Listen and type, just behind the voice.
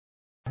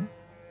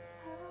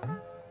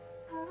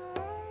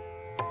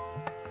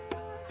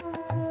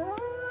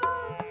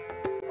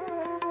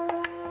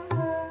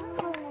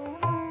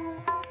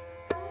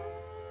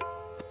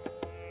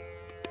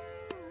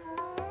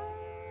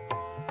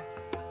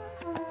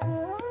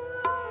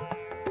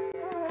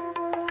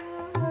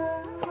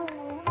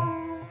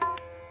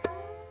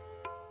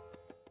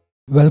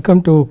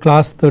Welcome to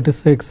class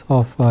 36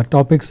 of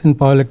topics in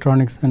power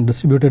electronics and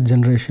distributed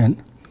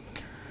generation.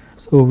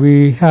 So,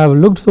 we have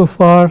looked so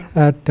far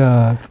at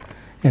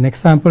an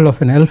example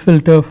of an L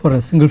filter for a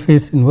single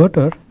phase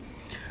inverter,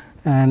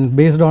 and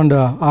based on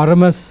the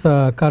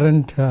RMS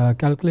current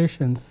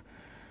calculations,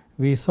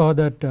 we saw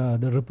that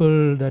the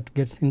ripple that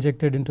gets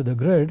injected into the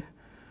grid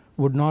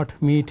would not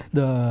meet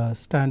the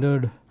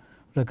standard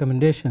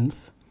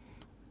recommendations,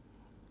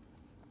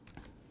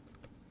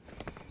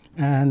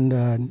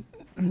 and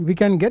we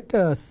can get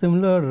a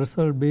similar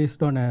result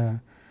based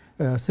on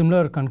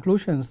similar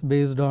conclusions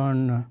based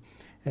on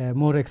a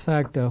more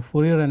exact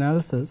Fourier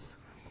analysis.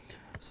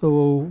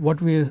 So,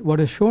 what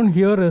is shown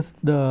here is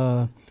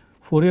the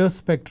Fourier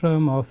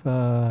spectrum of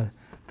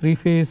three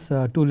phase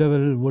 2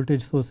 level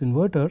voltage source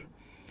inverter.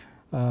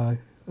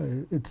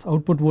 Its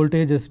output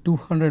voltage is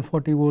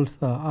 240 volts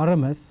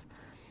RMS,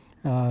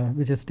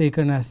 which is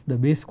taken as the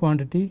base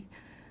quantity,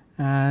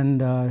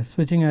 and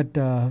switching at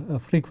a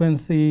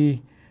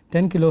frequency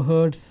 10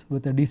 kilohertz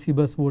with a DC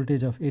bus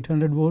voltage of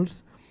 800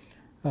 volts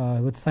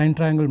with sine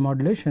triangle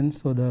modulation.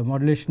 So, the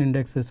modulation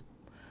index is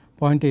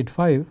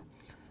 0.85.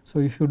 So,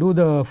 if you do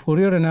the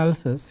Fourier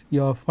analysis,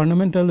 your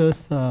fundamental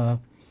is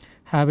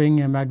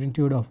having a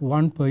magnitude of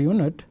 1 per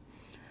unit.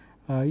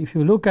 If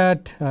you look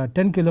at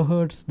 10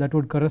 kilohertz, that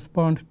would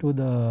correspond to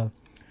the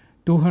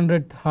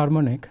 200th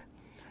harmonic,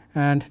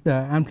 and the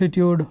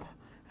amplitude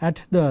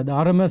at the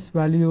RMS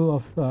value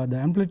of the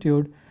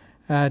amplitude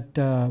at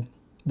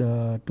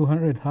the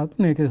 200th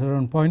harmonic is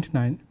around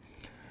 0.9.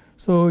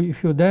 So,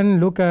 if you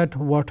then look at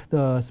what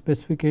the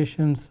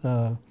specifications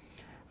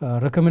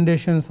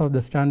recommendations of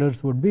the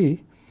standards would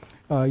be,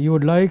 you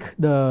would like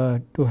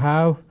to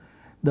have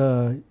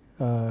the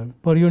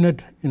per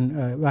unit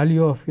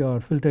value of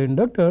your filter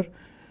inductor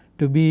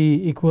to be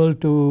equal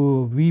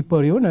to V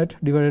per unit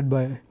divided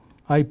by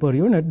I per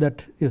unit,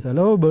 that is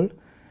allowable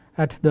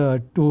at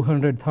the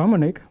 200th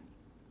harmonic.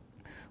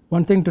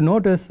 One thing to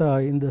notice,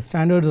 in the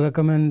standards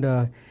recommend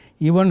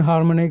even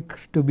harmonic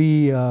to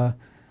be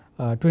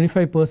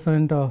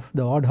 25% of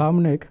the odd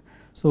harmonic.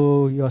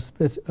 So, your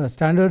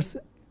standards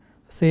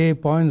say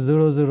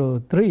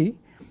 0.003.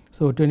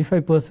 So,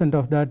 25%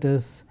 of that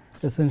is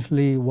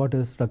essentially what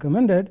is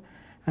recommended,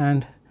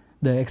 and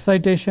the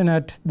excitation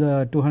at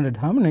the 200th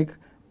harmonic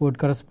would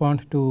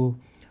correspond to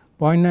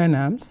 0.9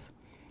 amps.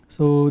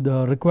 So,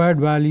 the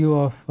required value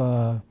of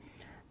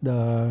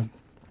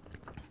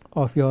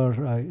your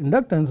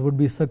inductance would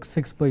be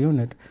 6 per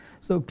unit.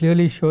 So,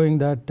 clearly showing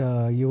that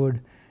you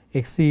would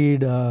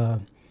exceed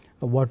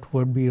what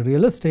would be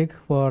realistic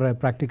for a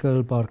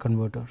practical power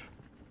converter.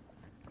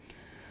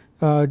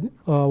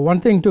 One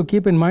thing to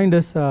keep in mind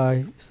is,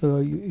 so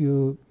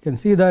you can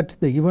see that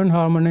the even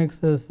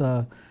harmonics is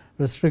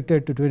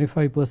restricted to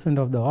 25%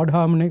 of the odd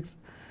harmonics.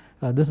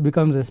 This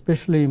becomes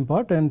especially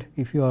important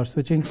if your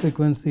switching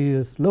frequency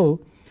is low,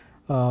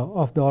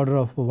 of the order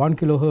of 1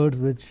 kilohertz,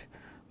 which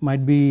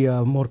might be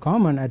more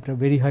common at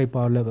very high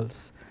power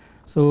levels.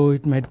 So,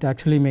 it might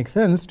actually make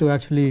sense to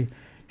actually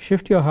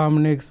shift your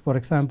harmonics. For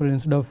example,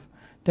 instead of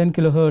 10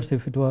 kilohertz,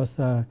 if it was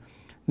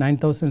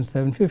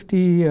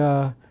 9750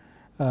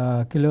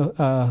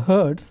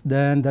 kilohertz,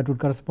 then that would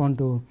correspond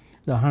to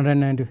the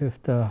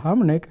 195th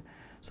harmonic.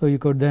 So, you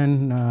could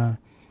then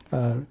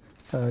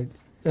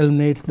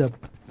eliminate the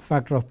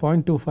factor of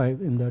 0.25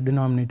 in the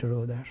denominator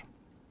over there.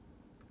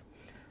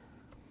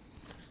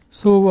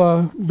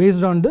 So,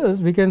 based on this,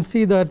 we can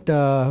see that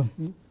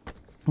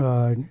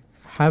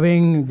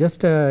having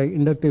just an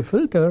inductive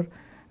filter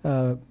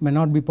may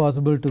not be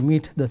possible to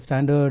meet the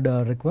standard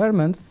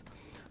requirements.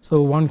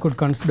 So, one could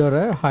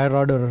consider a higher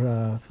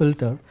order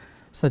filter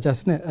such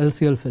as an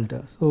LCL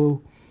filter.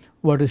 So,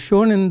 what is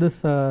shown in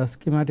this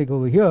schematic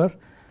over here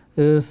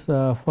is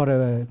for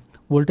a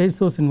voltage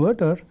source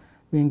inverter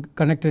being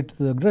connected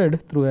to the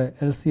grid through a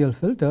LCL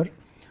filter.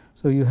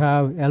 So, you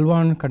have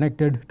L1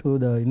 connected to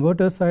the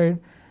inverter side,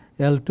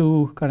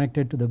 L2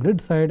 connected to the grid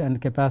side, and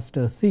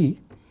capacitor C.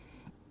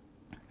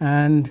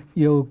 And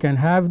you can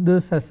have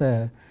this as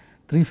a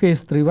 3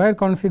 phase 3 wire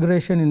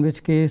configuration, in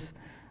which case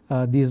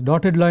these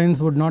dotted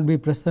lines would not be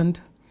present,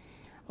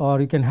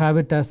 or you can have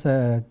it as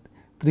a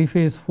 3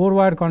 phase 4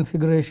 wire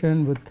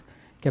configuration with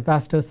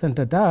capacitor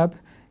center tap,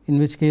 in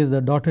which case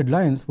the dotted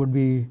lines would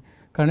be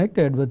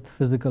connected with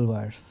physical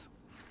wires.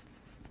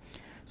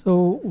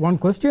 So, one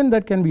question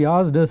that can be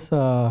asked is,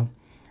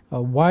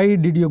 why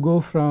did you go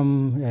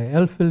from a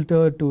L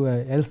filter to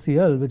a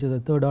LCL, which is a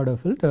third order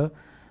filter?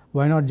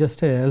 Why not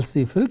just a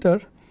LC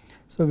filter?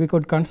 So, we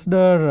could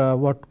consider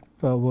what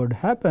would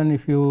happen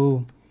if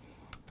you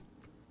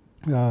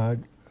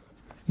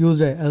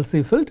used a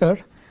LC filter.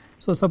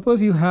 So,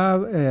 suppose you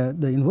have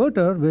the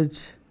inverter,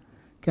 which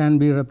can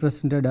be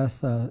represented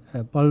as a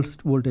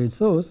pulsed voltage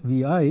source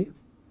Vi,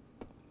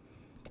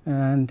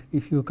 and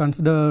if you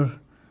consider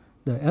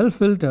the L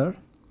filter,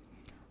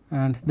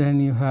 and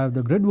then you have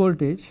the grid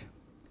voltage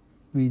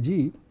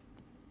Vg.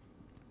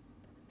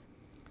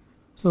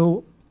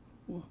 So,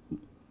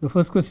 the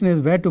first question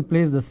is where to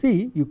place the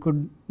C. You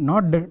could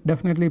not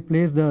definitely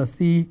place the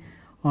C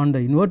on the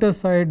inverter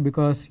side,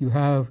 because you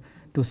have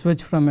to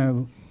switch from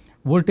a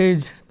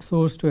voltage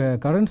source to a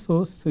current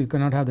source. So, you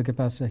cannot have the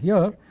capacitor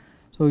here.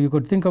 So, you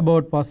could think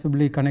about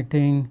possibly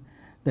connecting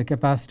the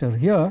capacitor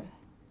here,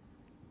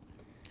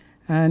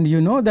 and you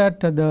know that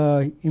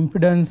the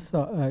impedance,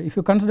 if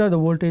you consider the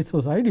voltage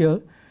source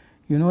ideal,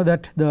 you know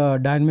that the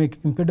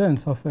dynamic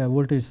impedance of a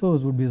voltage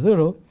source would be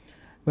 0,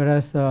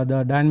 whereas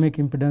the dynamic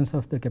impedance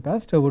of the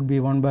capacitor would be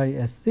 1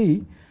 by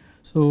SC.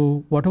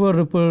 So, whatever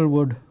ripple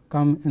would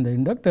come in the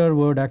inductor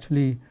would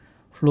actually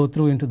flow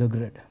through into the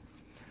grid.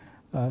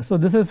 So,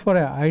 this is for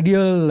an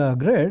ideal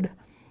grid.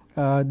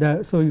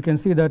 So, you can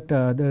see that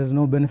there is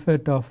no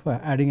benefit of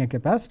adding a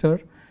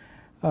capacitor.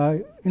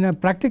 In a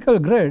practical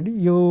grid,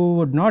 you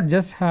would not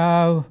just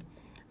have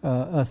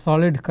a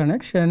solid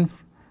connection,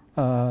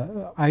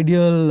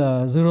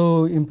 ideal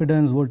 0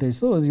 impedance voltage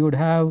source. You would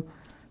have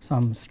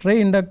some stray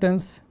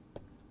inductance.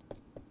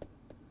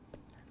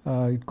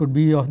 It could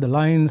be of the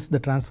lines, the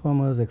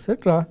transformers,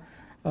 etc.,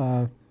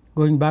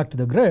 going back to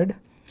the grid,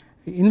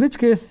 in which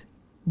case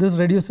this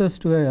reduces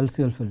to a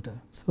LCL filter.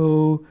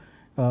 So,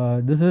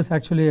 this is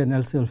actually an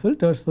LCL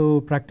filter.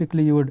 So,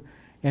 practically you would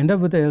end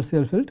up with a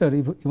LCL filter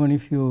even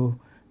if you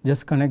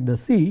just connect the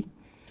C,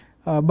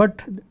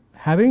 but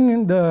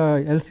having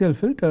the LCL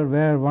filter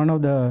where one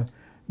of the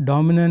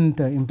dominant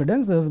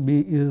impedances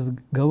is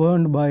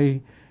governed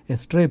by a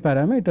stray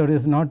parameter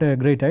is not a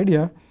great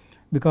idea,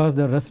 because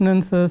the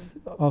resonances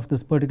of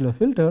this particular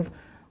filter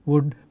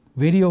would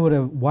vary over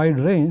a wide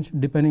range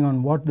depending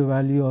on what the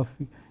value of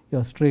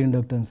your stray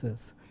inductance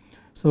is.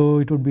 So,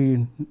 it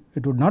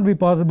would not be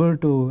possible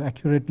to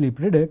accurately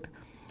predict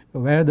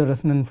where the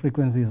resonant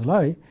frequencies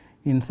lie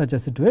in such a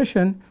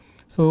situation.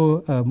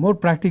 So, a more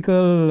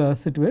practical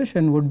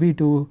situation would be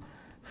to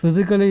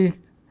physically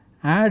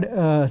add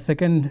a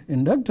second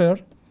inductor,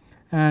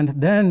 and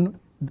then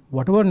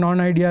whatever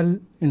non-ideal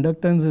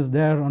inductance is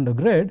there on the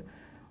grid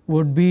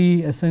would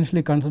be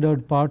essentially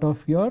considered part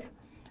of your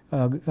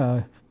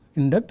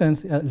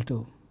inductance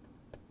L2.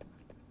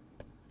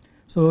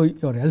 So,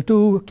 your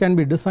L2 can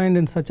be designed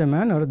in such a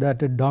manner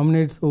that it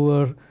dominates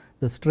over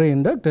the stray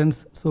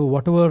inductance. So,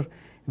 whatever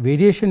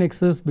variation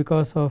exists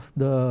because of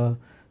the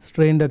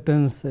stray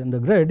inductance in the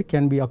grid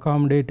can be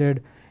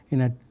accommodated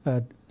in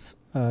a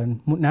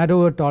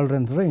narrower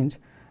tolerance range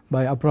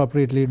by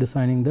appropriately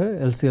designing the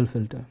LCL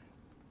filter.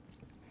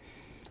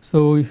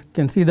 So, you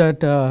can see that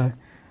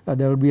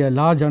there would be a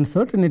large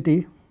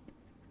uncertainty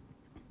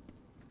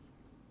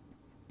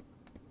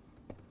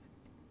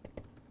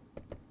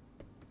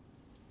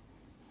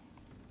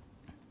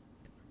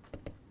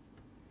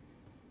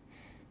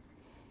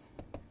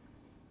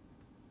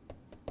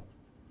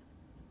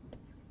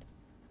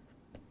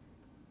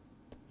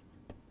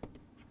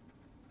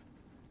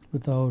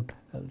without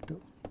L2,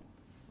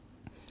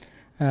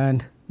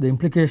 and the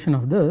implication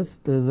of this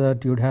is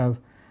that you would have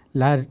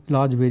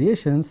large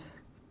variations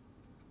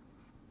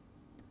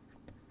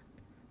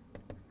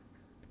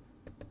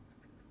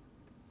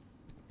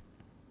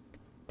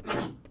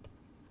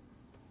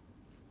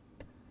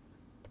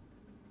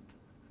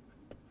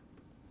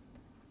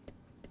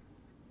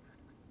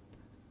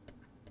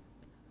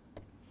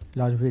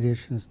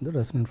in the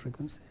resonant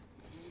frequency.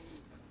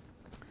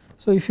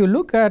 So, if you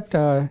look at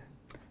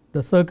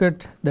the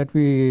circuit that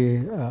we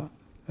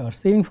are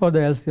seeing for the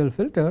LCL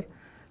filter,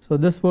 so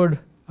this would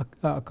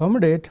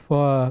accommodate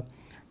for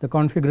the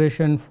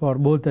configuration for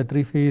both a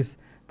 3-phase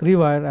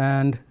 3-wire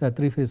and a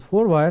 3-phase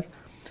 4-wire.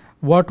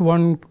 What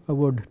one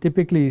would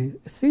typically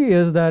see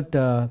is that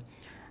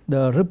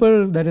the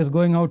ripple that is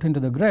going out into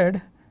the grid,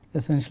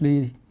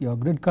 essentially your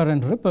grid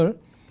current ripple,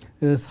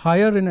 is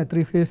higher in a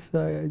 3-phase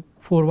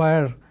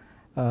 4-wire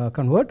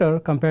converter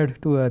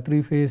compared to a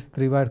 3-phase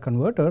 3-wire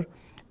converter,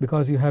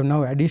 because you have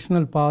now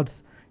additional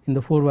paths in the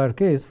 4-wire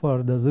case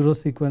for the 0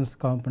 sequence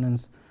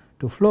components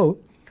to flow.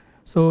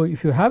 So,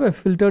 if you have a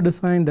filter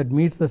design that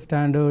meets the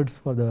standards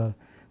for the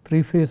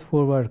 3-phase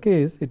 4-wire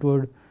case, it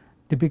would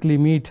typically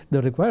meet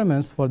the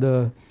requirements for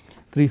the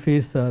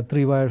 3-phase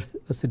 3-wire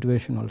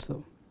situation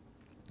also.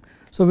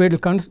 So, we will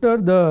consider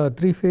the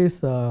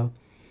 3-phase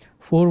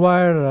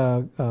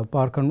 4-wire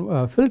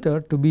power filter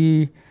to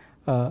be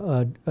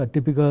a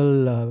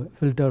typical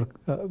filter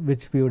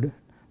which we would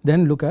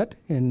then look at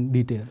in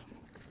detail.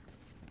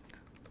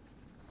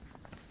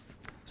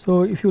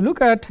 So, if you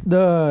look at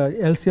the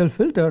LCL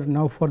filter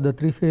now for the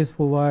 3-phase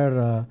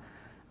 4-wire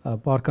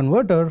power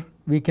converter,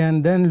 we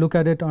can then look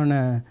at it on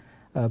a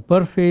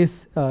per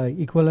phase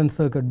equivalent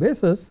circuit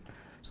basis.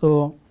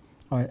 So,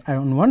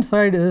 on one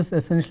side is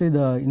essentially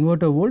the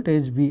inverter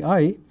voltage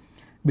Vi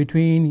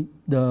between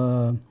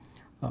the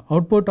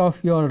output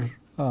of your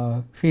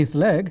phase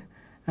leg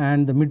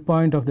and the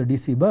midpoint of the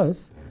DC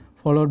bus,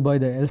 followed by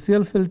the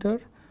LCL filter.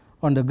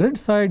 On the grid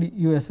side,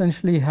 you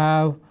essentially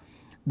have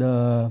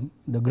the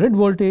grid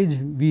voltage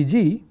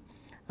Vg,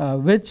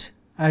 which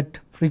at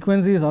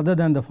frequencies other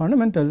than the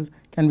fundamental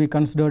can be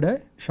considered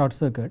a short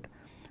circuit,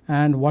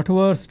 and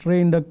whatever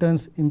stray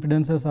inductance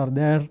impedances are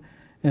there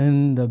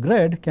in the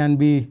grid can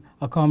be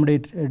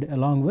accommodated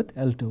along with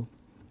L2.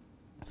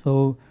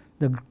 So,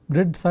 the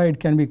grid side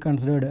can be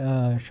considered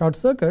a short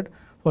circuit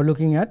for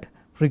looking at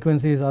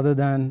frequencies other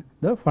than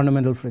the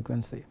fundamental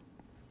frequency.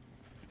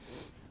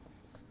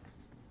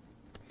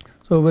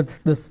 So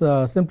with this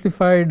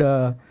simplified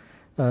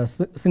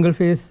single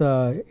phase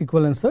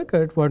equivalent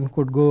circuit, one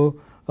could go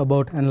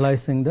about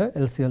analyzing the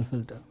LCL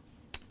filter.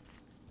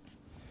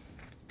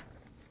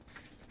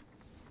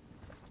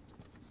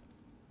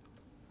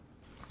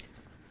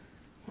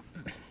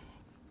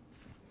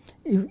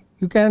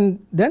 You can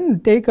then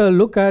take a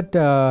look at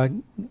a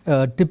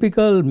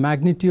typical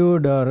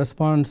magnitude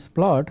response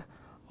plot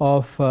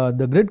of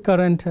the grid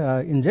current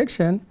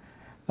injection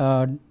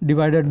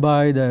divided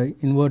by the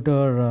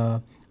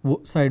inverter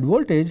side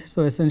voltage.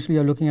 So essentially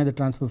you are looking at the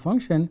transfer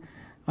function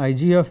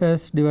Ig of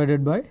s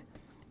divided by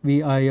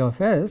Vi of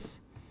s,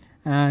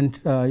 and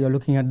you are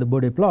looking at the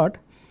Bode plot.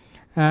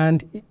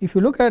 And if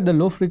you look at the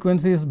low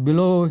frequencies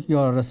below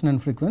your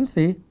resonant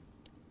frequency,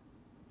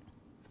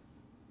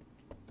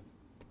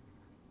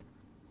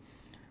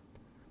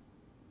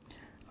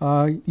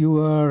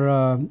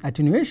 your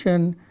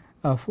attenuation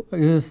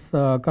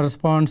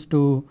corresponds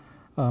to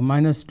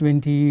minus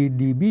 20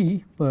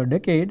 dB per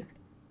decade.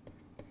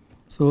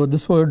 So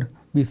this would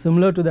be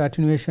similar to the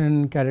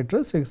attenuation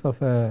characteristics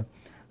of a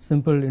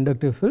simple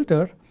inductive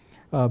filter.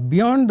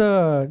 Beyond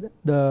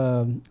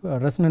the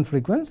resonant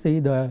frequency,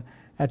 the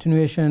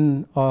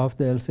attenuation of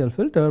the LCL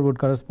filter would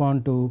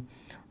correspond to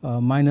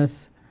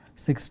minus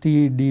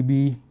 60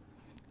 dB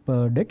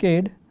per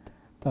decade,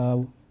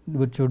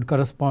 which would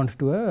correspond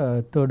to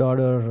a third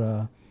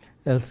order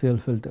LCL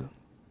filter.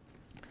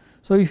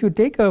 So if you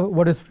take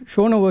what is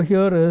shown over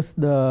here is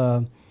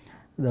the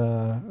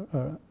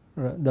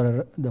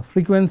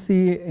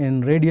frequency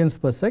in radians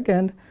per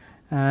second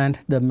and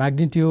the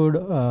magnitude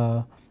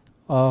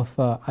of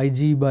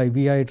Ig by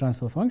Vi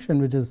transfer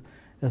function, which is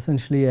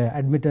essentially a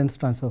admittance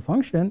transfer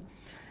function.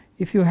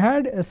 If you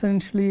had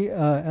essentially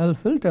a L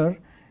filter,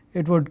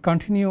 it would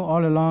continue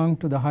all along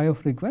to the higher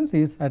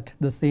frequencies at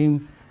the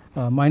same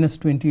minus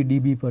 20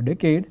 dB per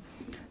decade.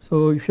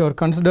 So if you are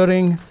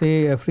considering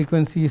say a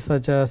frequency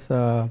such as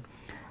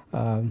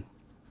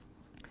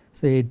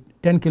say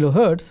 10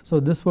 kilohertz, so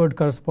this would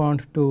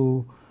correspond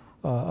to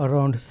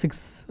around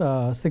 6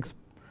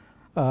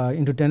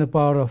 into 10 to the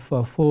power of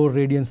 4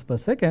 radians per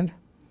second.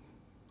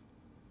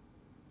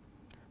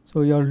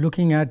 So you are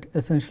looking at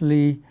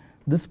essentially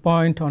this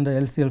point on the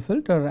LCL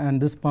filter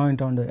and this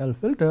point on the L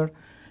filter.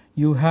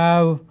 You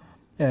have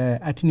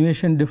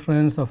attenuation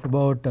difference of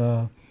about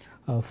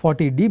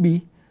 40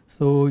 dB.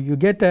 So you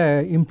get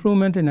an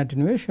improvement in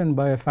attenuation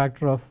by a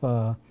factor of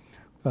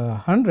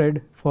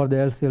 100 for the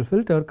LCL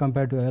filter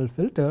compared to L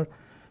filter.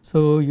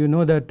 So you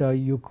know that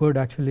you could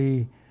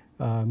actually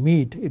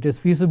meet, it is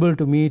feasible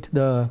to meet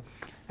the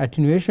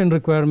attenuation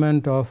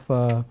requirement of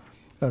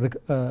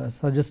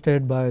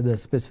suggested by the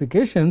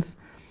specifications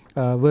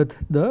with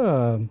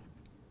the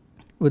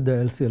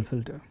LCL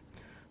filter.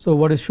 So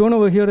what is shown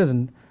over here is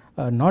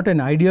not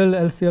an ideal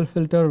LCL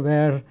filter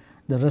where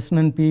the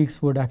resonant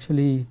peaks would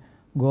actually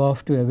go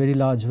off to a very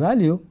large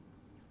value.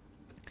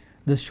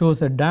 This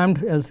shows a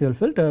damped LCL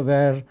filter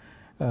where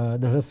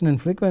the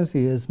resonant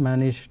frequency is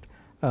managed,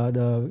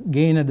 the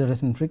gain at the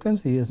resonant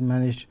frequency is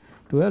managed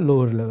to a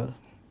lower level.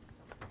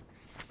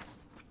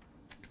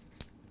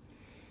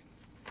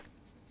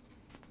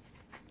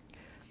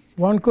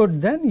 One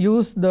could then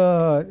use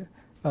the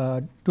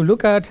to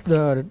look at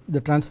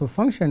the transfer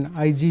function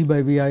Ig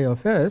by Vi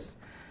of s.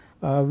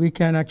 We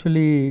can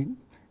actually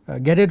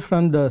get it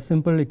from the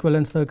simple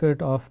equivalent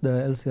circuit of the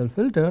LCL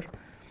filter.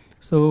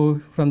 So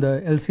from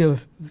the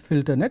LCL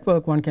filter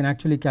network, one can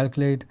actually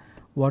calculate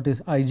what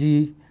is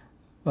Ig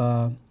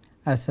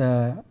as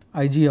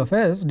Ig of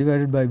s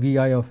divided by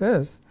Vi of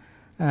s,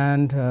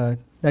 and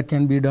that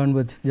can be done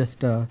with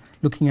just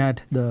looking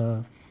at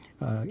the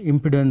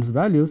impedance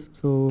values.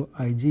 So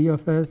Ig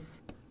of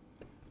s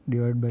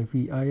divided by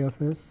Vi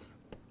of s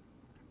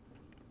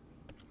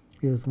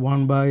is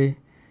 1 by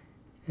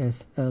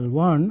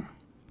SL1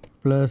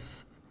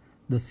 plus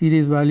the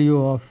series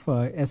value of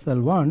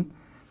SL1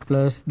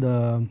 plus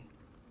the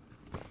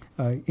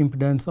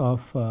impedance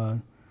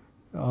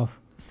of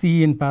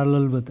C in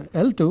parallel with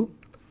L2.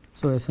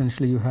 So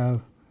essentially you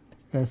have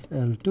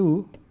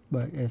SL2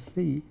 by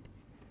SC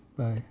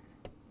by,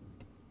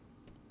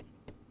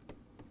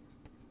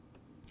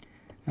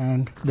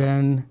 and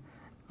then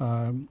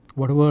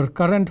whatever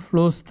current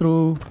flows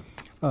through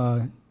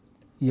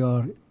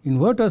your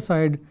inverter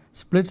side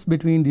splits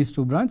between these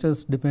two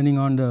branches depending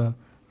on the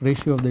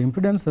ratio of the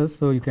impedances.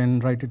 So you can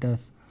write it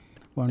as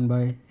 1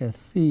 by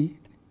SC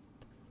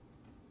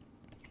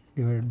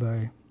divided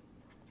by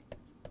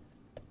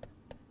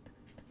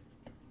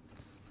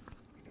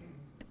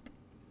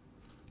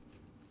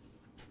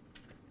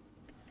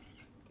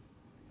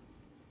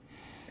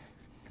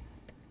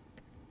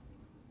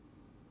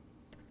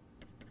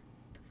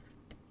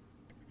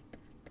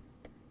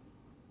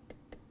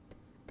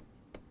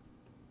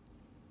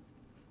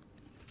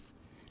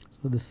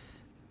so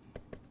this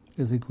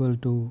is equal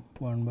to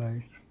 1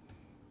 by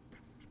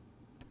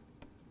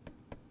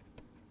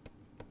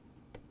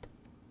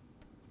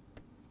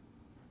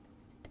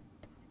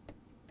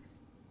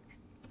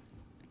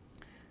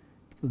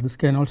So, this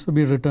can also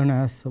be written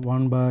as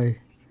 1 by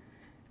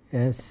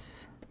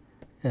S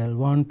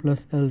L1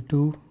 plus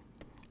L2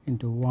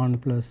 into 1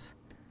 plus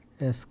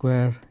S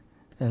square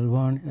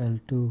L1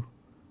 L2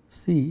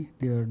 C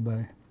divided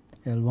by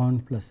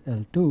L1 plus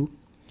L2.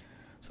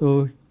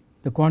 So,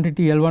 the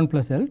quantity L1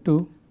 plus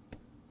L2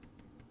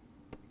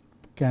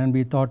 can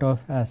be thought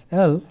of as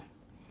L.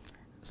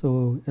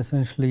 So,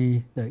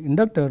 essentially the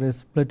inductor is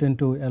split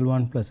into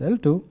L1 plus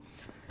L2.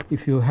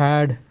 If you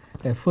had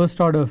a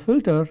first order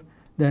filter,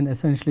 then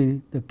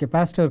essentially the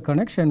capacitor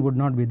connection would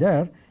not be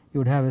there. You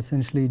would have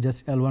essentially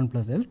just L1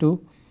 plus L2.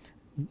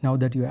 Now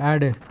that you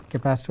add a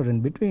capacitor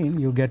in between,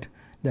 you get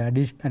the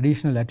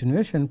additional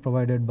attenuation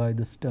provided by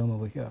this term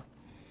over here.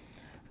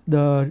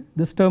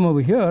 This term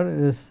over here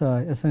is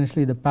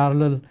essentially the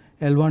parallel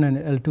L1 and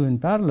L2 in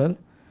parallel.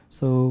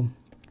 So,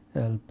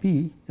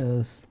 LP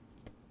is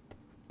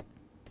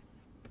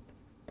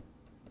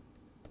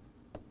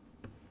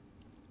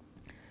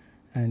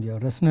and your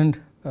resonant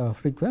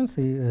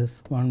frequency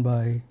is 1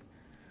 by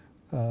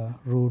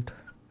root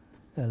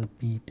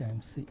LP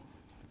times C.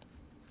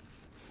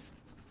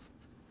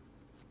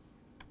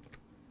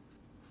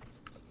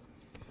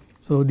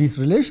 So, these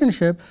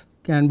relationships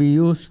can be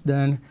used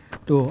then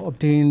to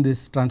obtain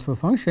this transfer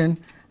function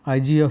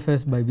Ig of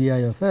S by Vi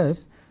of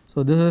S.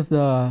 So, this is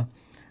the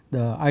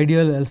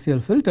ideal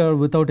LCL filter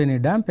without any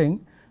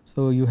damping.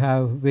 So, you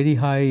have very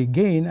high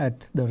gain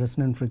at the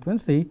resonant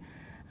frequency,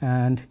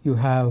 and you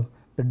have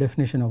the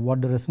definition of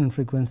what the resonant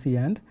frequency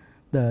and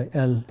the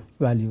L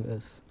value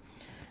is.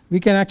 We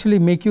can actually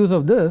make use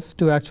of this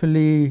to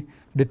actually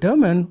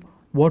determine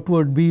what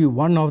would be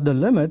one of the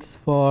limits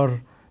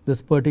for this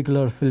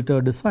particular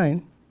filter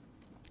design.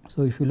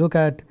 So, if you look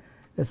at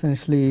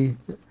essentially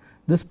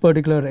this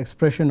particular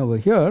expression over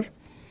here,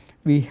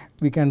 we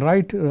can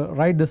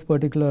write this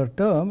particular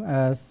term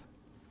as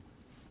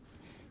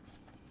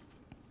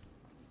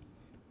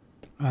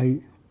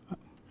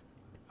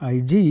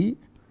Ig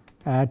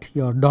at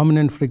your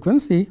dominant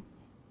frequency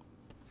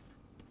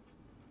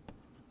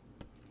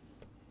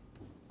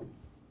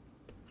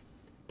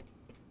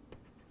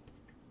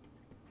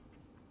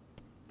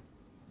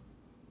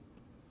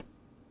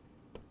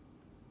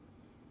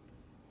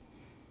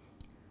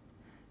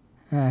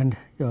and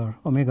your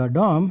omega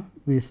dom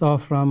we saw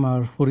from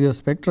our Fourier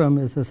spectrum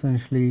is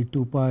essentially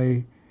 2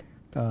 pi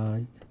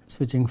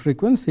switching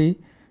frequency,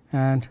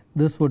 and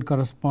this would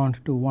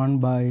correspond to 1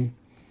 by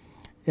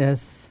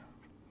S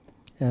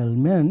L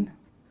min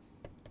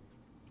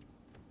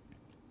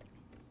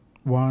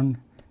 1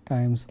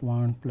 times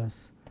 1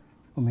 plus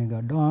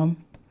omega dom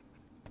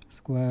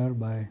square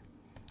by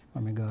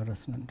omega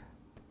resonant.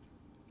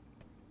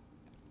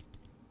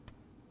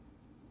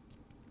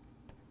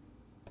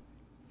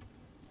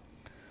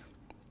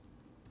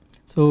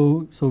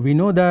 So, we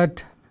know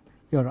that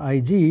your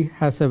Ig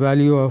has a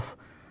value of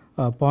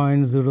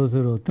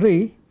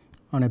 0.003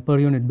 on a per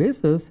unit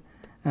basis,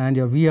 and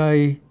your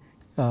Vi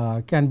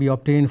can be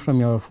obtained from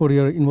your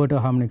Fourier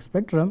inverter harmonic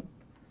spectrum.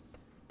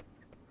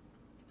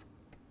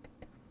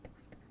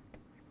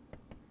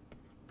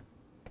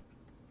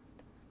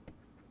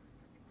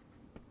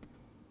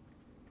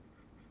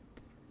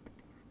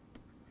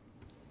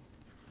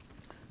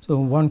 So,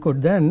 one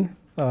could then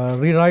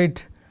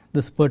rewrite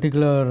this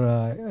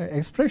particular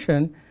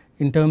expression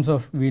in terms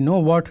of we know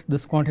what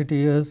this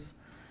quantity is,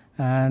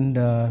 and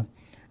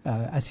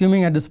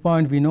assuming at this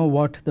point we know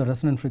what the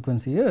resonant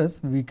frequency is,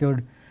 we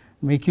could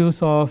make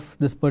use of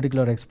this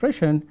particular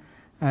expression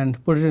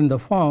and put it in the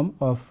form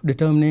of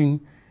determining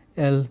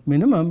L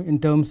minimum in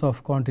terms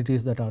of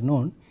quantities that are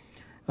known.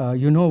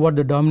 You know what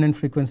the dominant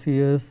frequency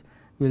is.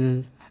 We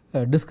will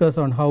discuss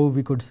on how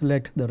we could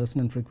select the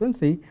resonant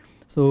frequency.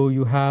 So,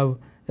 you have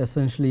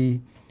essentially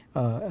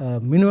a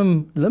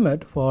minimum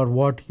limit for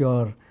what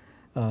your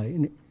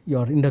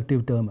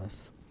inductive term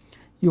is.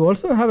 You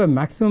also have a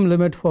maximum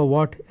limit for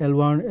what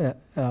L1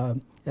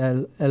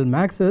 L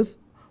max is,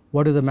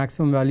 what is the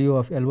maximum value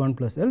of L1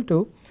 plus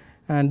L2,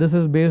 and this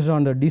is based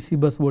on the DC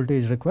bus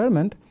voltage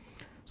requirement.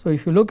 So,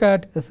 if you look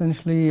at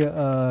essentially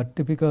a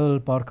typical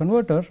power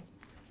converter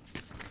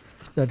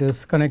that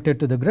is connected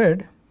to the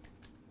grid,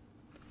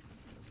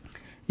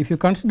 if you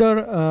consider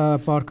a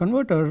power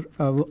converter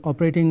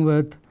operating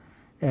with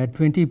a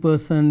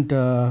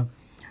 20%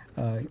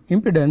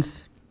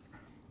 impedance,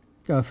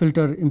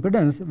 filter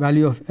impedance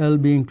value of L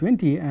being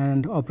 20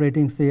 and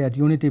operating say at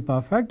unity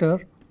power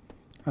factor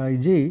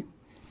Ig,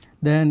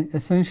 then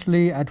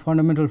essentially at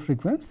fundamental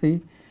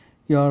frequency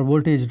your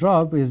voltage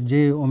drop is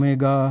j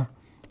omega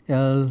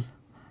L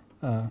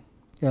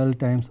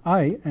times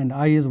I, and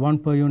I is 1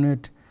 per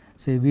unit,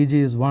 say Vg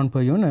is 1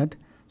 per unit.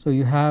 So,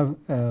 you have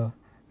a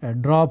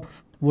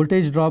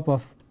voltage drop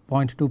of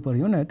 0.2 per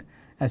unit,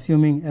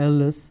 assuming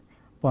L is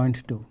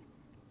 0.2.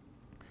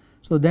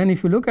 So, then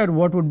if you look at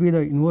what would be the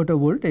inverter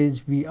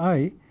voltage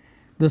Vi,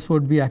 this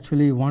would be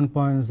actually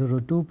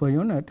 1.02 per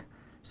unit.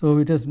 So,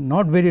 it is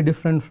not very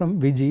different from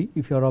Vg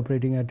if you are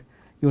operating at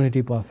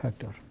unity power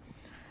factor.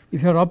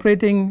 If you are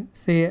operating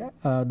say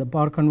the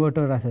power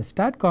converter as a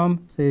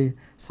STATCOM, say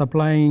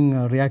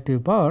supplying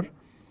reactive power,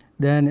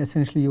 then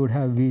essentially you would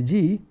have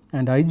Vg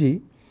and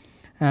Ig,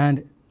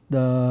 and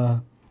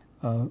the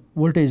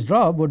voltage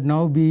drop would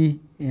now be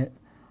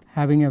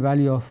having a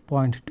value of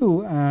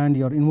 0.2, and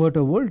your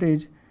inverter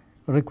voltage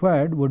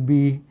required would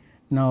be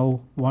now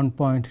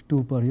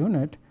 1.2 per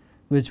unit,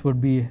 which would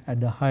be at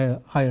the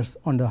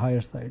on the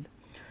higher side.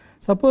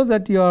 Suppose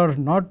that you are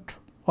not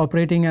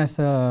operating as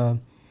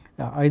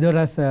either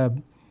as a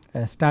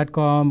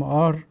STATCOM,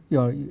 or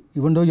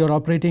even though you are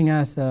operating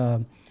as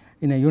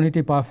in a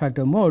unity power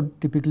factor mode,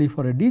 typically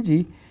for a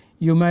DG,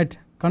 you might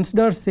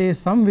consider, say,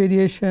 some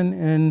variation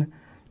in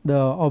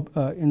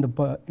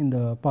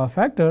the power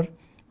factor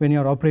when you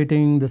are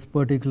operating this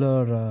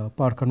particular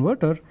power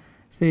converter.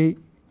 Say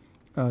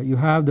you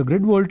have the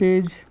grid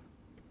voltage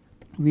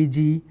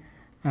Vg,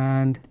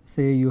 and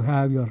say you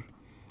have your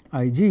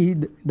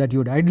Ig that you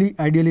would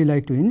ideally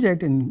like to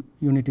inject in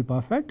unity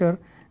power factor,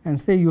 and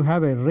say you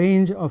have a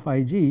range of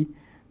Ig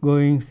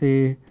going,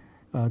 say,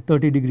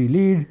 30-degree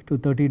lead to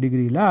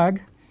 30-degree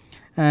lag.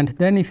 And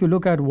then if you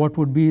look at what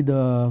would be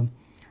the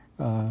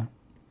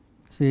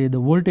say the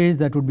voltage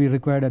that would be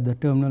required at the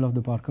terminal of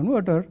the power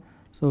converter.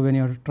 So when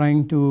you are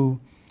trying to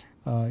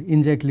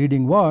inject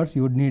leading watts,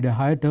 you would need a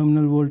higher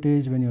terminal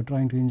voltage. When you are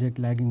trying to inject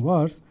lagging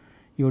watts,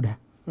 you would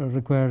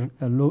require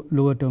a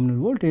lower terminal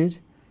voltage.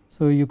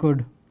 So you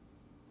could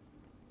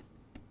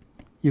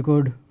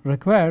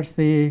require,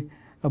 say,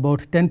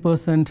 about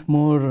 10%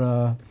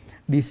 more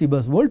DC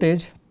bus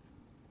voltage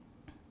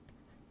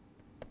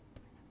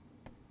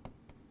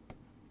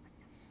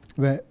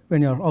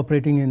when you are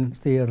operating in,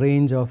 say, a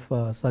range of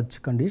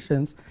such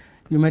conditions.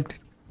 You might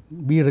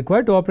be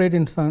required to operate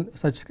in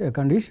such a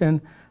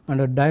condition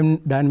under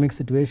dynamic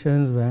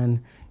situations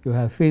when you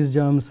have phase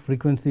jumps,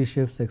 frequency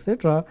shifts,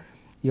 etc.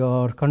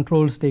 Your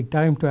controls take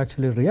time to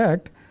actually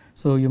react,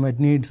 so you might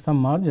need some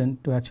margin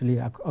to actually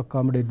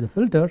accommodate the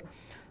filter.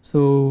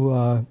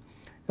 So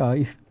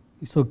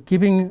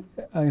keeping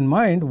in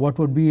mind what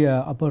would be a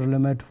upper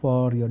limit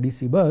for your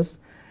DC bus,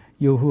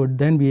 you would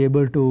then be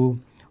able to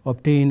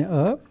obtain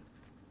a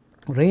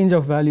range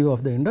of value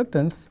of the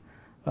inductance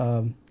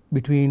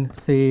between,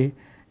 say,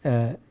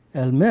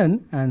 L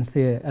min and,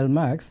 say, L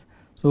max.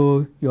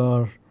 So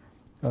your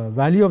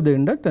value of the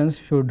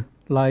inductance should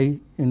lie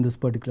in this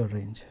particular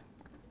range.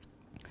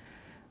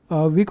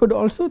 We could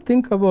also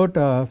think about,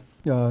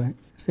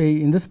 say,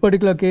 in this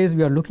particular case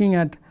we are looking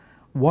at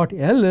what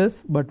L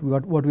is, but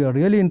what we are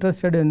really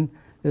interested in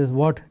is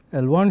what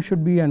L1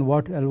 should be and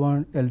what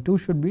L2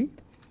 should be.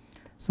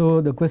 So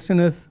the question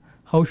is,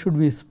 how should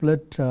we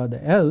split the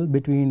L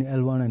between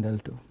L1 and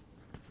L2?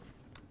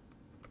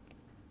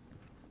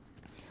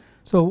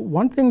 So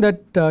one thing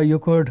that you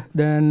could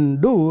then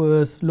do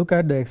is look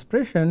at the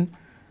expression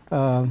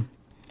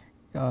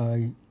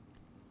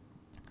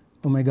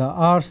omega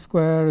r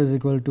square is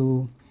equal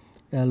to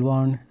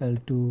L1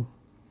 L2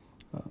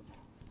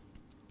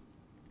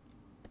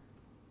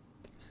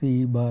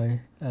 C by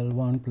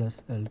L1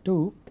 plus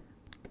L2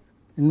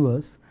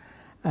 inverse,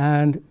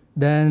 and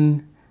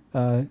then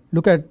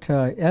look at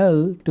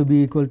L to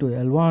be equal to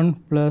L1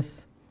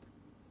 plus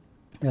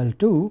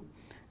L2,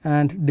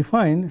 and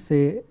define,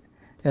 say,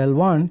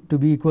 L1 to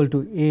be equal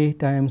to A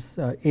times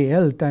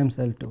AL times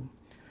L2.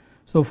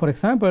 So for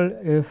example,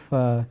 if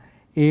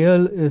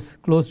AL is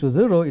close to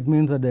 0, it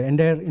means that the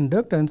entire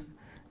inductance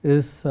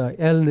is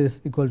L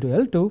is equal to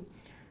L2.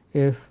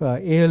 If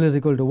AL is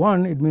equal to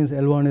 1, it means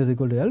L1 is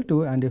equal to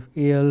L2, and if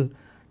AL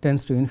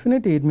tends to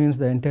infinity, it means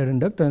the entire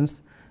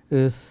inductance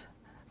is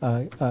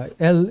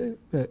L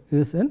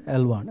is in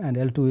L1 and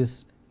L2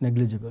 is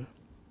negligible.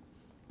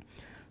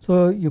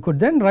 So you could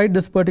then write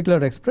this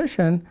particular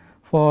expression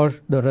for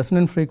the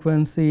resonant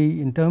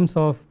frequency in terms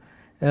of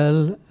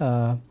L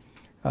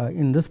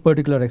in this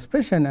particular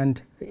expression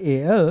and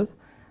AL.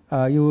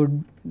 You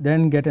would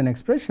then get an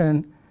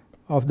expression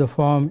of the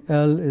form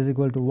L is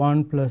equal to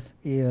 1 plus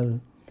AL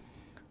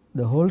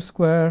the whole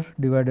square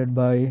divided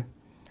by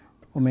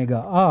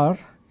omega r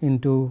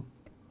into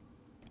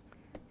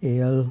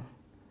ALC.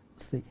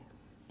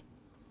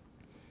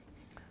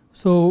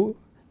 So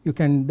you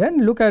can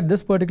then look at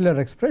this particular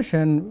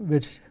expression,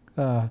 which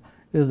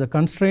is the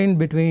constraint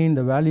between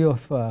the value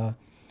of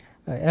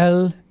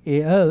L,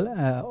 AL,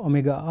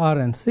 omega r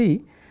and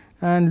C,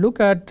 and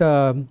look at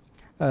a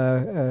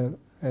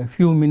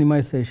few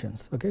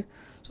minimizations. Okay.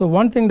 So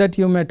one thing that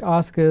you might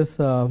ask is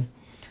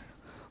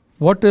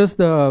what is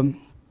the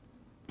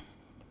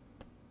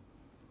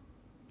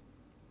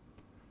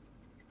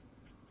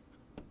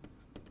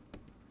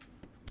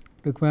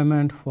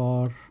requirement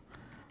for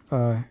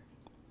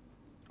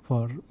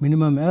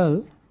minimum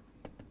L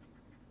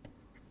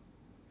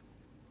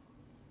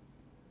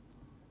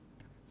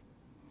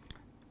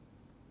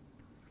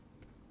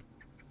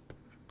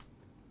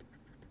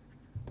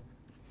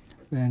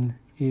when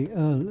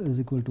AL is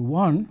equal to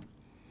 1,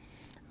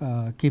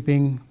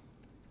 keeping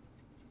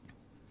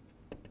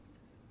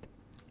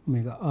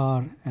omega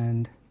r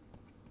and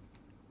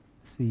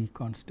C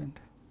constant.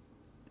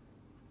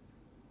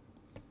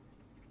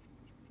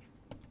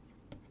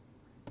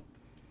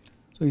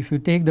 So if you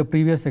take the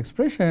previous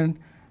expression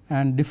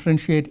and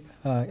differentiate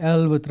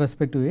L with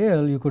respect to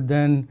AL, you could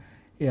then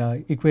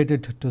equate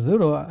it to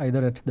 0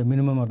 either at the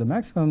minimum or the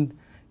maximum,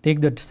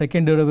 take that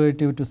second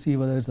derivative to see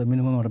whether it is the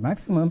minimum or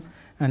maximum,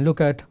 and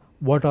look at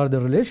what are the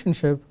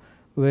relationship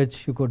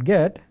which you could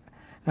get,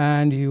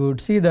 and you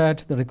would see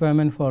that the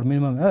requirement for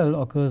minimum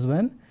L occurs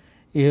when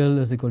AL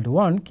is equal to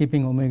 1,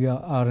 keeping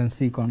omega r and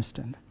c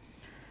constant.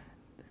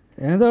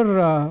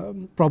 Another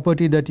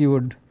property that you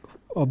would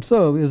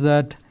observe is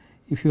that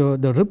if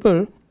the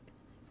ripple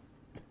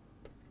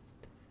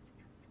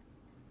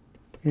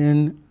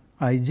in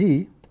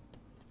Ig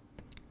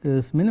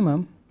is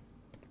minimum,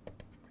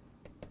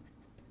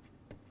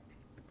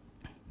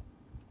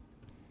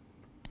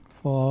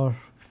 for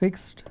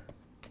fixed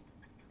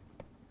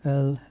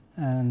L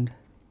and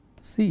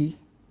C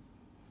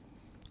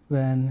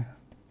when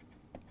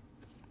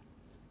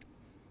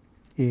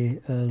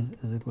AL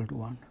is equal to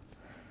 1.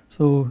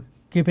 So,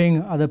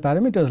 keeping other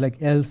parameters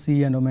like L,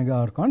 C and omega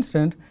r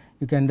constant,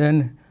 you can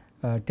then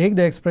take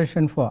the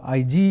expression for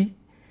Ig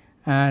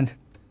and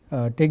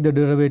take the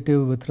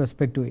derivative with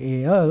respect to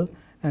AL,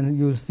 and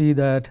you will see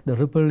that the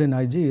ripple in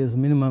Ig is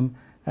minimum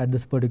at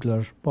this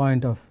particular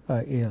point of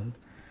AL.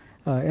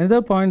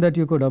 Another point that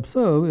you could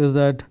observe is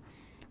that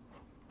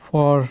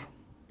for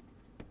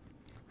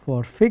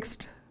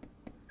fixed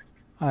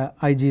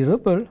Ig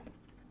ripple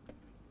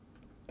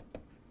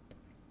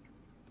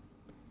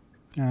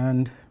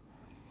and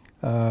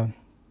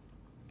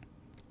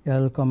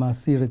L comma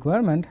C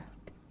requirement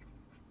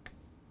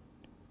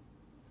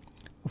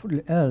of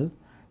L,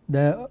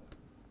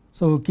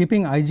 so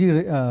keeping Ig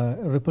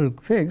ripple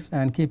fixed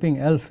and keeping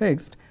L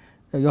fixed,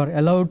 you are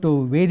allowed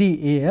to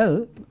vary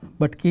AL,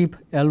 but keep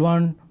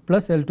L1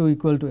 plus L2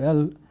 equal to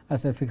L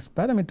as a fixed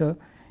parameter.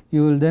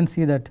 You will then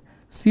see that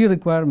C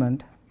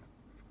requirement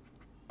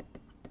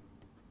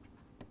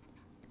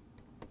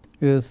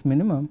is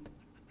minimum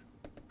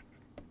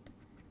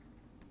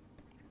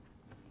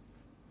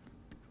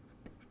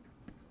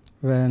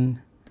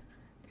when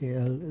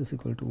AL is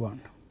equal to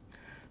 1.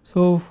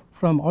 So,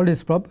 from all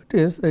these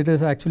properties, it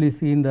is actually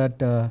seen that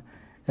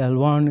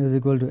L1 is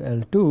equal to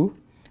L2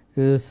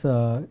 is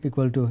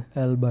equal to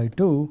L by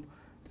 2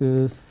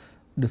 is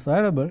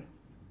desirable,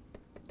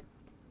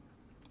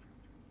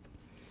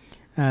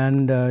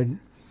 and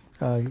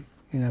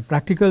in a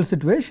practical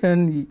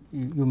situation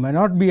you may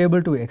not be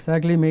able to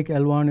exactly make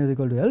L1 is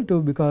equal to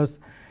L2, because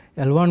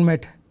L1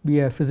 might be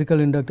a physical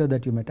inductor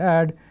that you might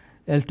add,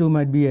 L2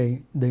 might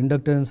be the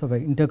inductance of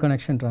an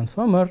interconnection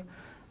transformer.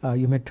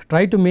 You may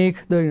try to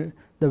make the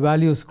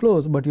values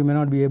close, but you may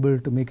not be able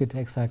to make it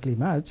exactly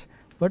match,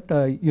 but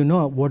you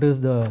know what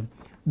is the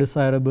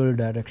desirable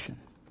direction.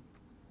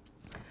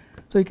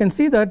 So, you can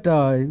see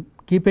that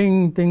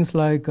keeping things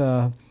like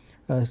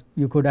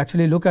you could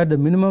actually look at the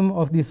minimum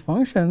of these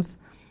functions,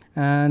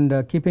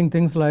 and keeping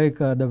things like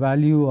the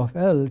value of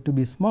L to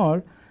be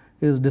small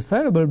is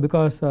desirable,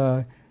 because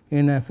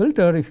in a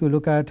filter, if you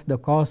look at the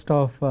cost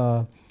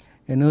of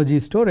energy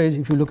storage,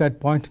 if you look at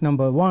point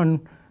number 1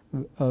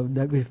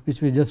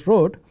 which we just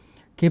wrote,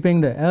 keeping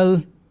the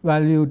L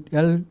value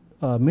L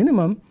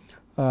minimum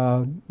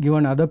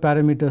given other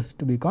parameters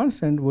to be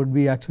constant would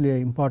be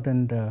actually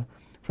important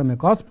from a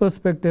cost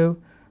perspective.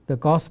 The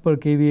cost per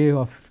kVA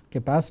of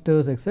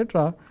capacitors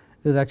etc.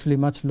 is actually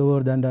much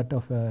lower than that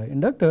of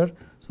inductor.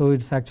 So, it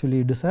is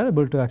actually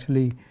desirable to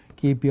actually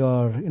keep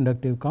your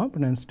inductive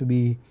components to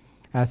be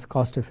as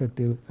cost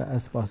effective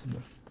as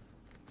possible.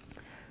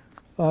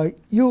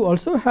 You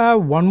also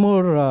have one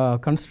more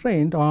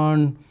constraint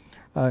on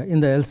in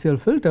the LCL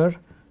filter.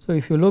 So,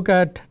 if you look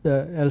at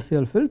the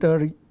LCL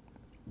filter,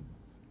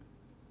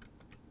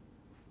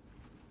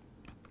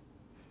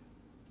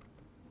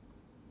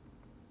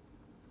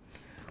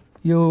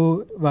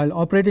 you, while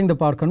operating the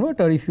power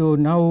converter, if you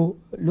now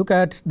look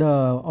at the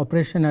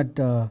operation at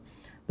the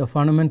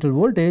fundamental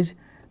voltage,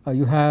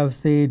 you have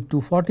say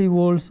 240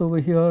 volts over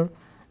here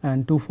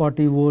and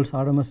 240 volts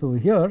RMS over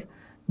here.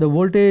 The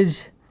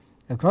voltage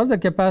across the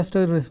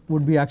capacitor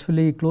would be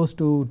actually close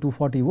to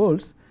 240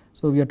 volts.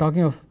 So, we are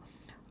talking of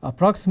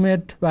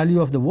approximate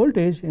value of the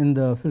voltage in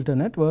the filter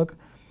network.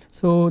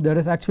 So, there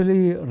is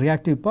actually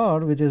reactive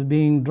power which is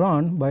being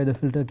drawn by the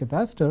filter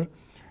capacitor,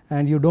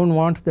 and you do not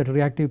want that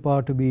reactive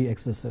power to be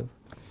excessive.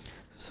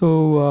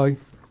 So,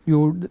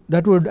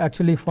 that would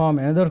actually form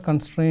another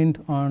constraint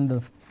on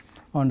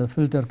the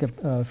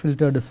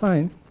filter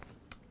design.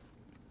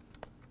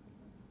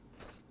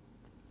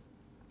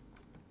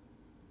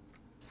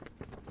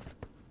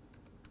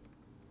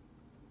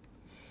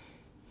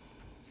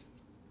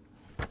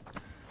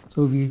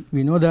 So,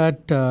 we know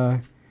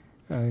that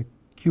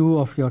Q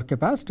of your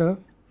capacitor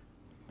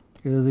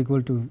is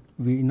equal to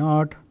V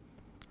naught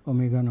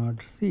omega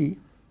naught C,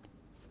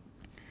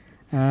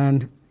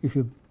 and if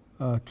you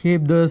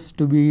keep this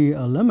to be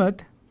a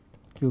limit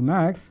Q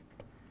max,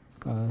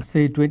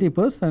 say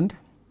 20%,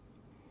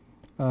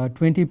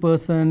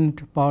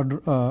 20%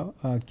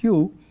 power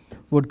Q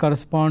would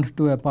correspond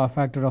to a power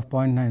factor of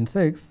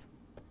 0.96.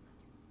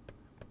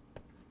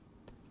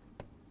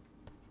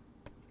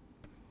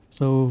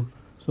 So,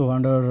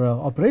 under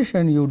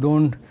operation you do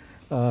not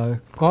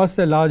cause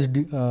a large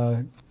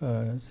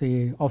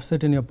say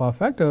offset in your power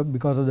factor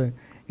because of the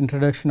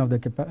introduction of the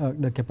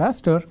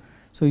capacitor.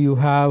 So, you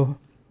have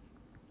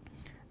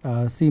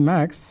C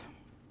max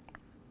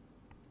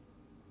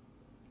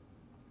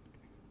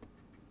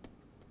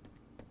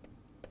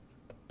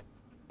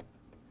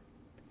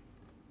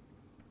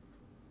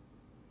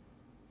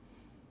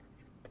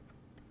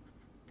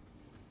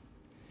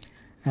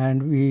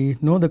and we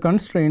know the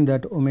constraint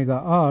that omega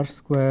r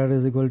square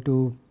is equal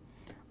to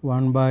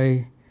 1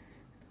 by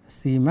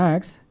C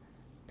max,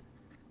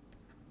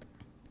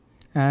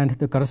 and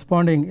the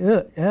corresponding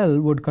L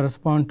would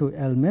correspond to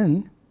L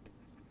min,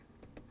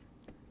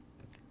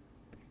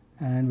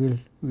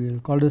 and we'll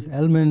call this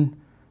L min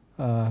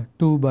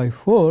 2 by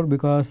 4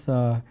 because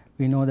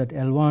we know that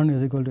L1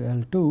 is equal to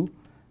L2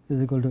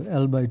 is equal to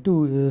L by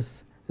 2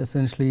 is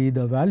essentially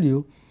the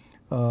value,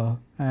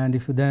 and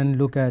if you then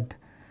look at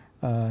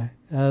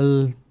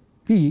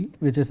LP,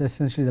 which is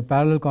essentially the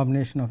parallel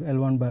combination of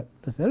L1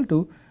 plus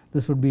L2,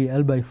 this would be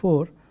L by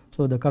 4.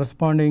 So, the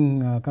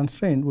corresponding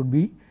constraint would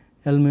be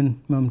L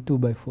minimum 2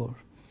 by 4.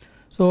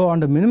 So, on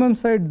the minimum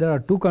side there are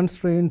two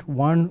constraints.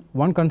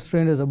 One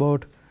constraint is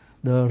about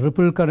the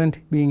ripple current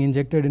being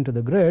injected into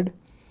the grid.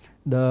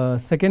 The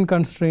second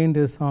constraint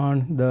is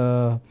on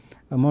the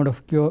amount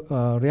of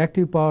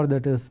reactive power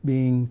that is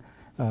being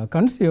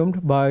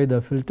consumed by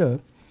the filter,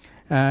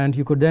 and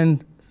you could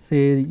then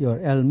say your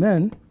L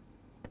min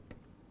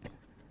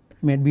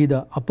may be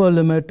the upper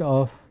limit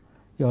of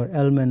your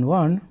L min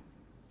 1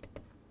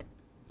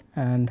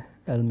 and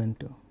L min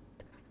 2.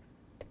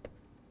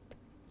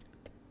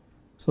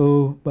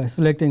 So, by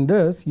selecting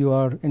this you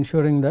are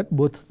ensuring that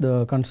both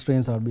the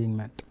constraints are being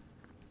met,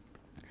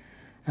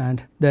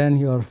 and then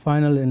your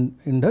final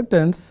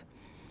inductance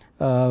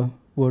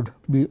would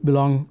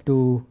belong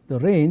to the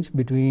range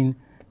between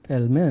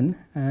L min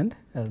and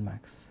L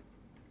max.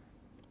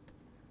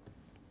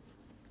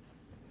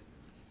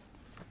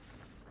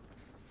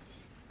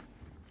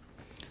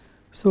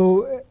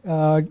 So,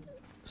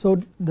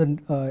 the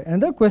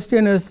another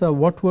question is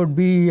what would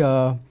be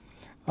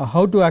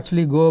how to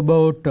actually go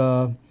about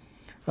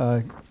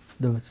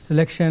the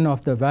selection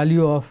of the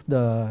value of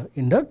the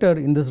inductor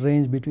in this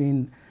range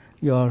between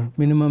your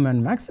minimum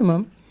and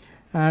maximum,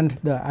 and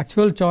the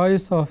actual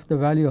choice of the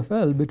value of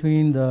L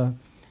between the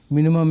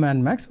minimum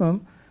and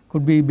maximum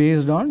could be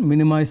based on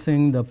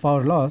minimizing the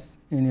power loss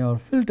in your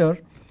filter.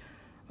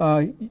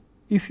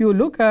 If you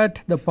look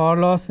at the power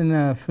loss in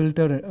a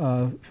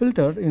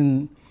filter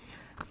in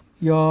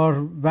your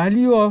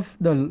value of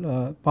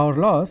the power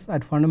loss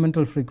at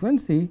fundamental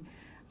frequency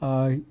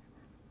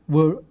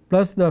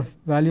plus the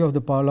value of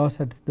the power loss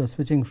at the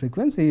switching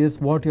frequency is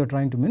what you are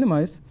trying to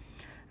minimize.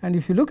 And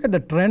if you look at the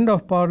trend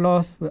of power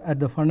loss at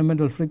the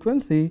fundamental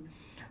frequency,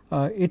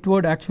 it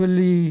would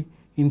actually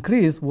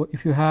increase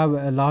if you have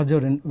a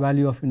larger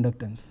value of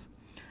inductance,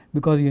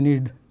 because you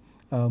need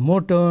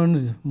more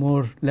turns,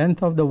 more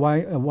length of the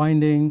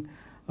winding,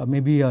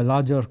 maybe a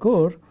larger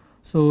core.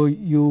 So,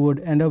 you would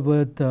end up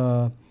with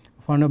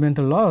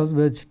fundamental loss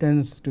which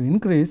tends to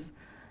increase,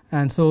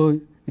 and so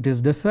it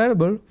is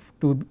desirable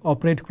to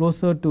operate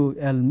closer to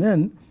L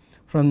min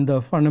from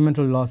the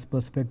fundamental loss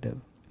perspective.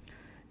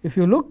 If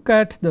you look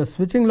at the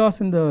switching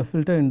loss in the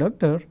filter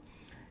inductor,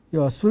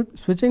 your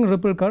switching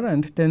ripple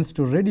current tends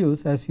to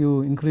reduce as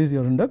you increase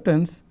your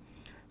inductance.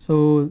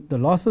 So, the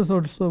losses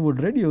also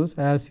would reduce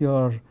as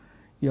your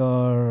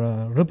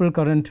ripple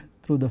current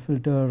through the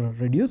filter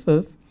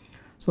reduces.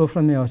 So,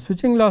 from your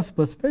switching loss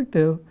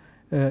perspective,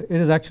 it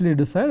is actually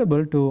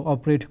desirable to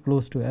operate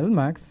close to L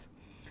max.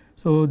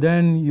 So,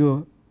 then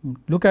you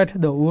look at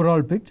the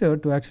overall picture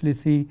to actually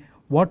see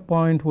what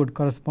point would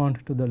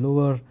correspond to the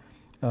lower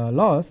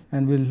loss,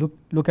 and we will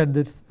look at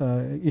this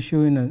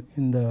issue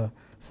in the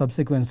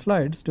subsequent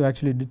slides to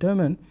actually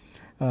determine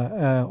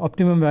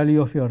optimum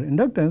value of your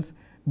inductance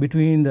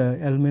between the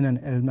L min and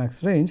L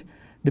max range,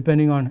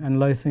 depending on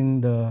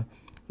analyzing the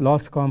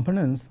loss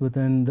components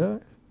within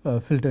the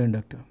filter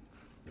inductor.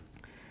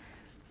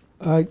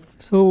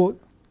 So,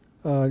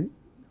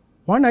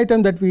 one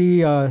item that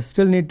we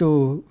still need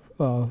to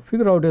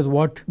figure out is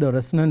what the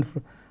resonant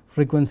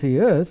frequency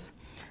is.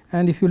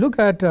 And if you look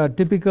at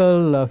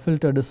typical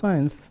filter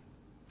designs,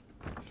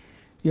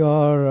 you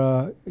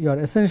are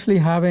essentially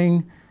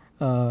having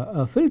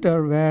a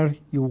filter where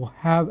you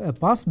have a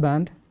pass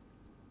band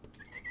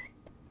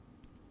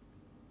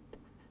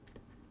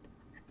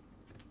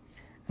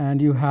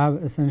and you have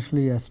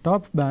essentially a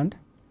stop band,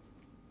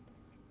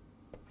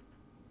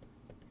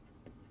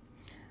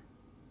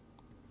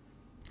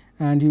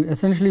 and you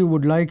essentially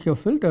would like your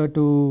filter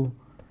to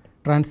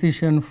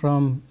transition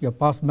from your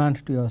pass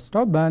band to your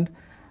stop band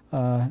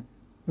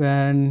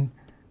when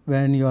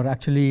you are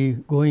actually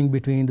going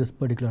between this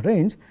particular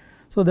range.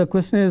 So, the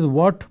question is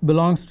what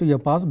belongs to your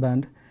pass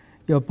band.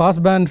 Your pass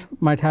band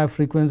might have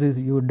frequencies.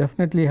 You would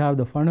definitely have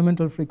the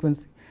fundamental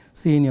frequency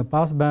in your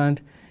pass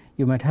band.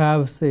 You might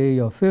have, say,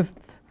 your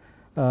 5th,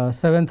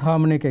 7th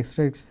harmonic,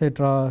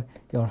 etc.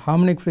 Your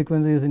harmonic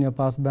frequencies in your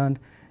pass band,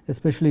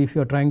 especially if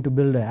you are trying to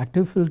build an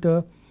active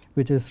filter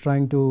which is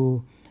trying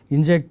to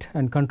inject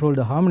and control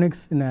the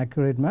harmonics in an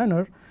accurate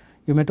manner.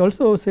 You might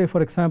also say,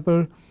 for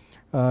example,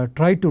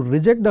 try to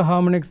reject the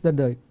harmonics that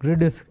the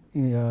grid is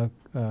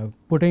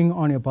putting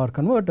on your power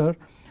converter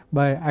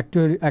by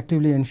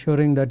actively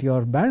ensuring that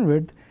your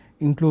bandwidth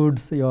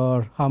includes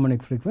your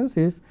harmonic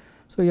frequencies.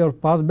 So, your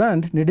pass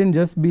band needn't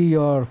just be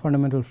your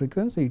fundamental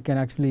frequency, it can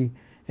actually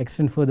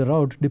extend further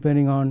out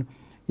depending on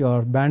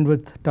your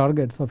bandwidth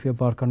targets of your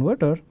power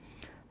converter.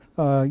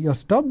 Your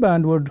stop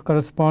band would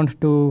correspond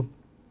to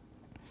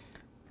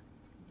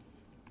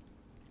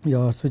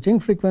your switching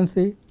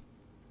frequency,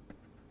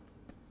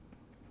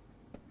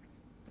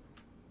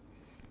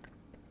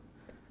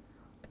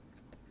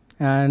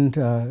 and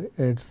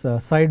its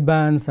side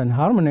bands and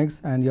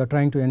harmonics, and you are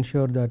trying to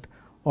ensure that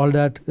all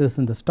that is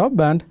in the stop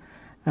band,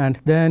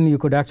 and then you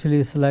could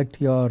actually select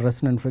your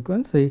resonant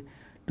frequency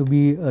to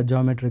be a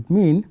geometric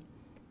mean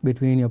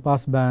between your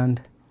pass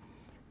band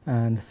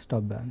and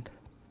stop band.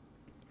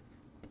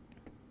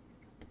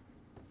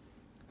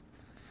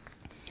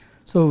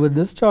 So, with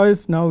this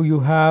choice, now you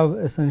have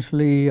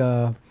essentially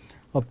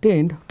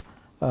obtained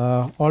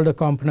all the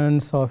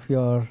components of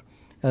your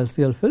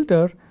LCL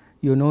filter.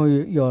 You know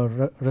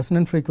your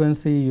resonant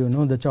frequency, you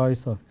know the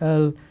choice of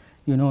L,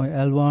 you know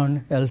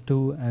L1,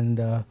 L2,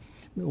 and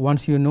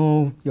once you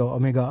know your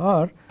omega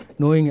r,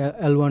 knowing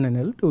L1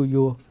 and L2,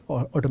 you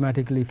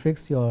automatically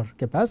fix your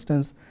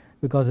capacitance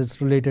because it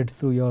is related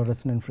through your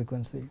resonant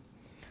frequency.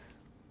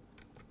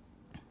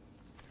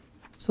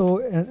 So,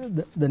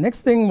 the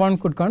next thing one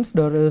could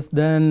consider is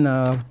then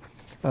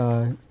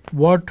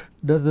what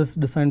does this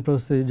design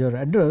procedure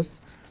address?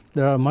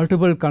 There are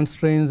multiple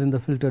constraints in the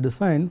filter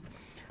design.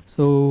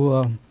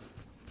 So,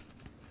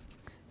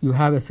 you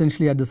have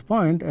essentially at this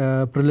point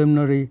a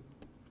preliminary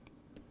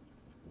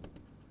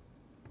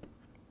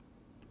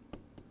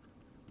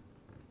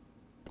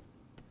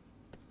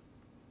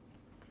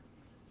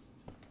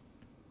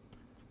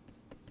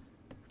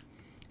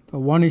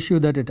one issue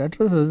that it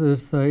addresses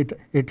is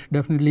it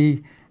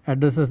definitely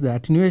addresses the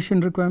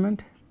attenuation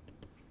requirement.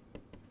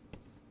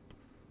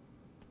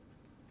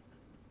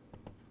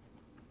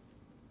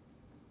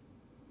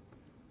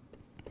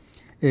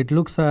 It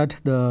looks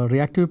at the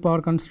reactive power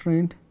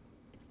constraint.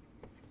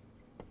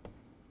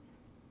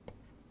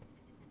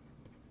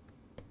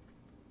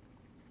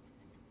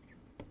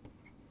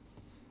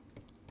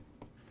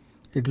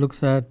 It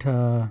looks at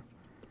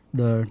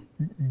the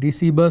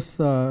DC bus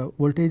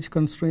voltage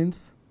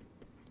constraints.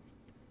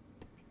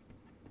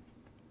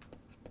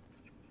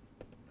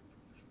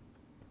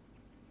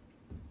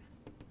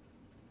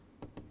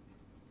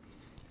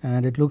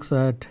 And it looks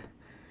at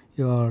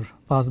your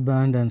pass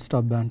band and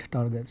stop band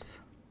targets.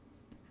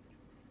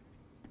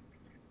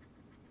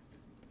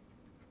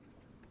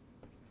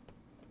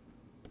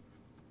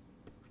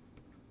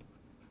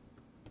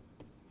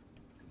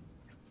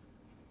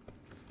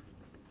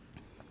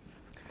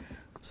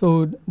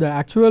 So, the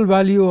actual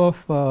value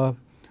of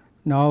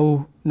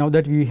now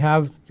that we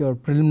have your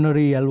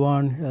preliminary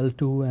L1,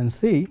 L2 and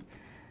C,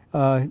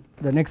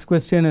 the next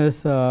question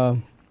is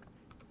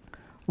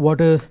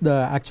what is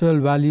the actual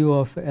value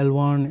of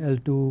L1,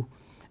 L2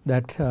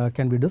 that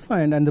can be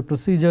designed, and the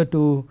procedure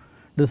to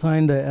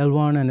design the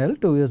L1 and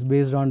L2 is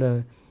based on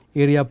the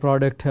area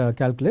product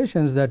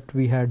calculations that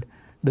we had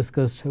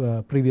discussed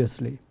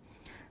previously.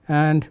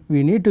 And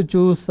we need to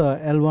choose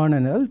L1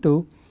 and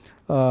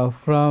L2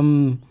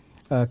 from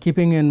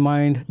keeping in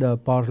mind the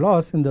power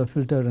loss in the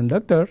filter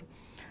inductor,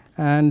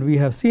 and we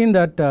have seen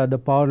that the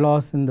power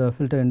loss in the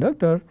filter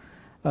inductor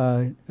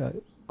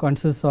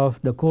consists of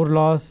the core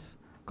loss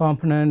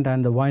component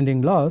and the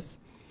winding loss.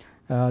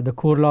 The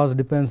core loss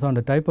depends on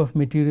the type of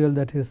material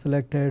that is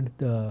selected,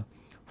 the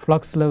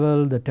flux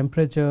level, the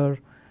temperature,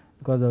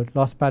 because the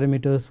loss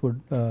parameters would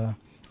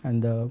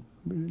and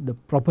the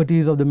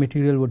properties of the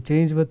material would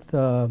change with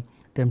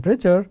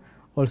temperature,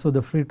 also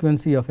the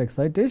frequency of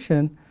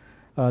excitation.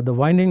 The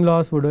winding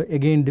loss would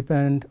again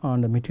depend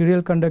on the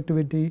material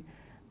conductivity.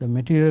 The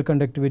material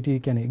conductivity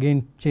can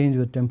again change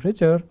with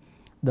temperature,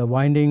 the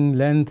winding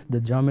length,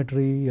 the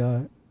geometry,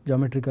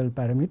 geometrical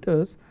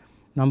parameters,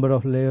 number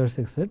of layers,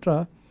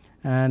 etc.,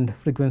 and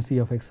frequency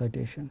of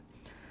excitation.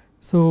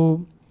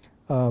 So,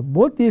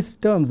 both these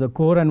terms, the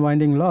core and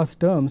winding loss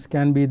terms,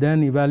 can be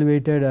then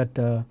evaluated at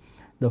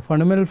the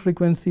fundamental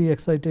frequency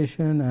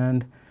excitation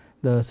and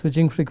the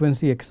switching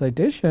frequency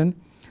excitation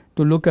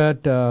to look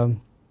at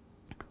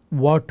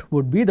what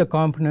would be the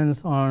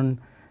components on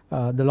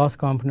the loss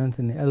components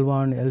in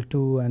L1,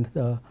 L2 and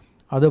the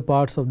other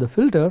parts of the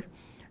filter,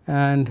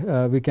 and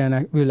we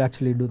will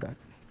actually do that.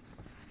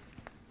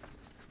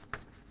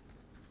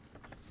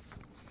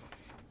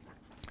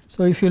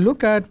 So, if you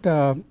look at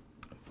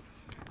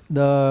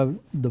the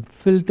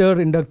filter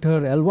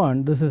inductor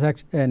L1, this is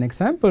an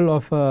example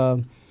of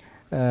a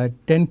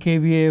 10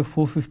 kVA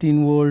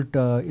 415 volt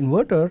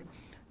inverter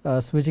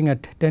switching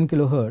at 10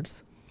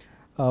 kilohertz.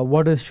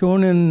 What is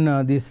shown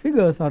in these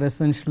figures are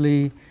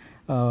essentially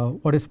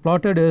what is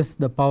plotted is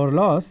the power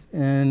loss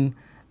in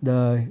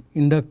the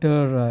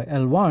inductor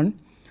L1.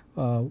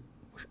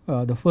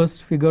 The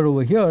first figure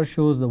over here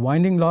shows the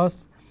winding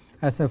loss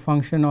as a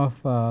function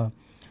of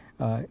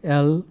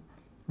L,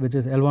 which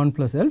is L1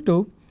 plus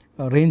L2,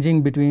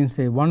 ranging between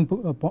say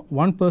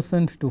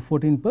 1% to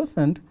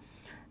 14%,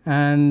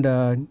 and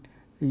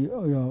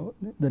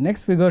the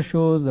next figure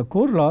shows the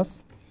core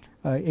loss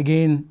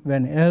again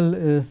when L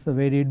is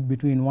varied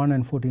between 1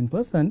 and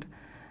 14%,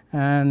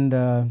 and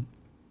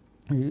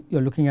you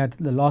are looking at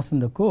the loss in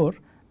the core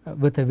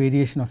with a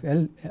variation of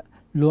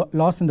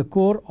loss in the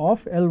core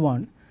of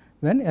L1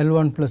 when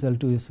L1 plus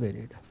L2 is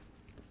varied.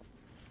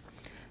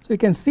 So you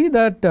can see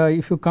that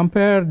if you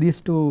compare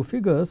these two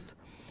figures,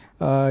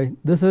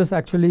 this is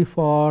actually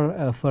for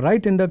a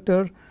ferrite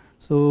inductor.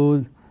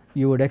 So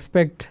you would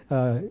expect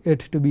it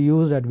to be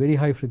used at very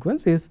high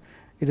frequencies.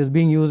 It is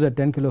being used at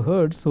 10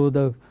 kilohertz. So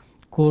the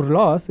core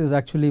loss is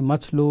actually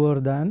much lower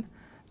than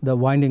the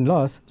winding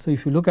loss. So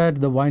if you look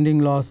at the winding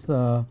loss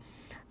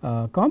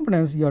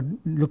components, you are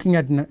looking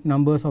at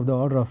numbers of the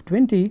order of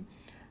 20,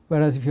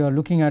 whereas if you are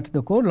looking at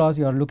the core loss,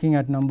 you are looking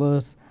at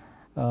numbers,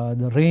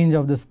 the range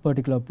of this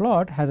particular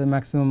plot has a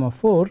maximum of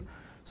 4.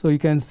 So you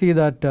can see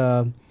that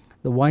the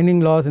winding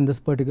loss in this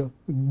particular,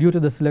 due to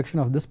the selection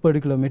of this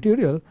particular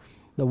material,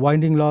 the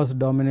winding loss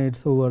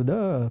dominates over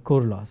the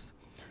core loss.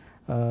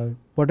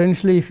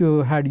 Potentially if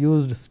you had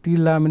used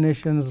steel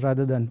laminations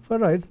rather than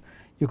ferrites,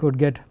 you could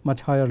get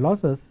much higher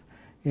losses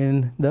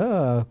in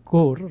the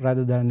core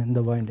rather than in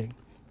the winding.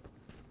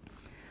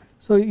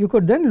 So you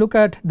could then look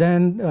at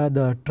then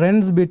the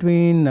trends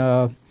between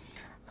the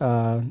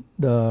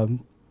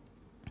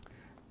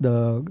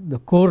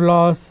core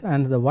loss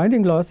and the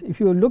winding loss. If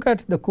you look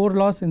at the core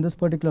loss in this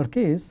particular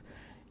case,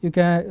 you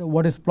can,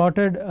 what is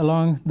plotted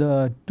along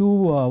the two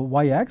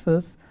y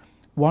axis,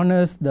 one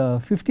is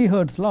the 50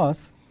 hertz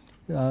loss.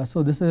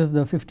 So this is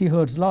the 50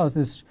 hertz loss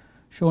is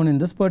shown in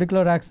this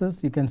particular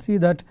axis. You can see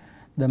that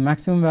the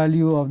maximum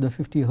value of the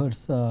 50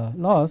 hertz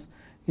loss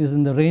is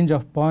in the range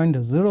of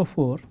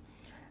 0.04,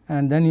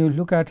 and then you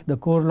look at the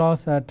core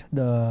loss at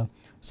the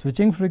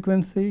switching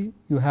frequency,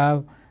 you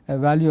have a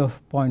value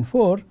of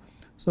 0.4.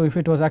 So if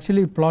it was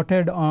actually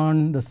plotted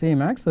on the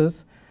same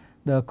axis,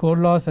 the core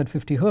loss at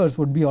 50 hertz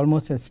would be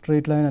almost a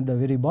straight line at the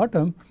very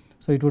bottom.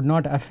 So it would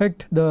not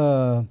affect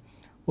the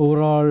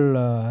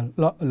overall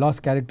loss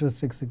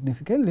characteristics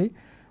significantly,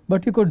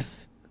 but you could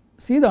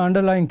see the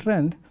underlying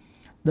trend.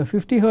 The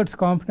 50 hertz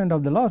component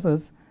of the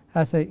losses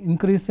has an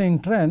increasing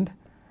trend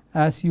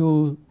as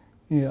you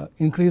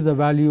increase the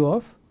value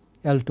of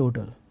L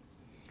total.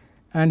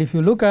 And if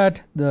you look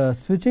at the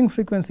switching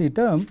frequency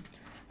term,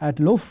 at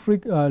low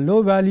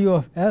value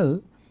of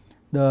L,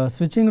 the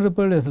switching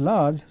ripple is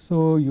large,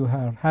 so you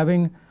are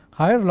having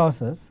higher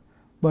losses,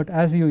 but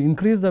as you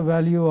increase the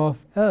value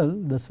of L,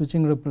 the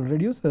switching ripple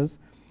reduces,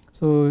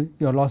 so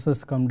your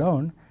losses come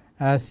down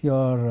as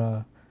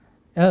your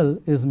L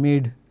is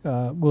made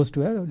goes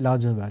to a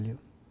larger value.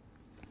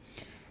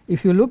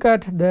 If you look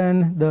at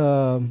then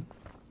the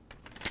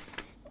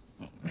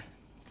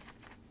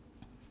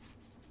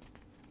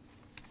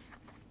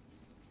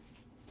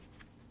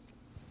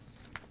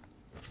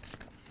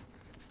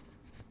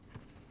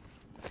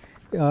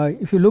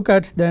if you look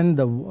at then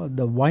the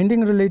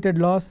winding related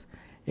loss,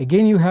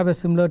 again you have a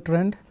similar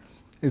trend.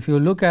 If you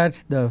look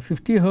at the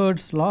 50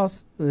 hertz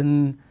loss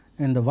in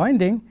the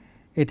winding,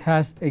 it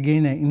has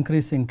again an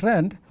increasing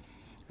trend,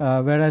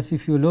 whereas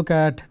if you look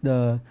at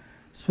the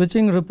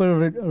switching ripple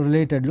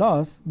related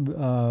loss,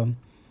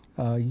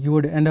 you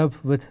would end up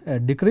with a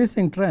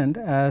decreasing trend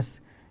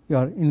as you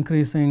are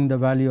increasing the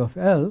value of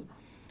L,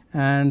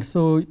 and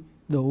so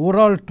the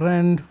overall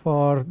trend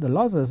for the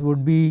losses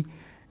would be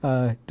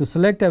to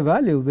select a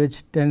value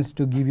which tends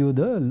to give you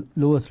the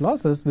lowest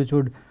losses, which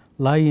would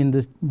lie in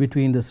this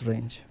between this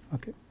range.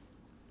 Okay.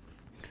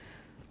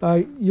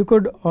 You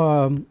could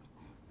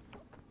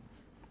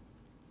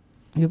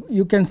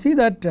you can see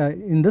that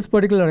in this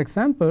particular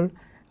example,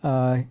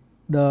 even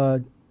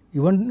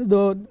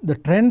though the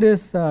trend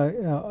is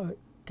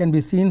can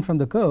be seen from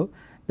the curve,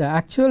 the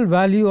actual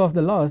value of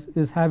the loss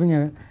is having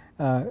a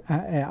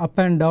up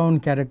and down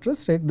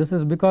characteristic. This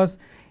is because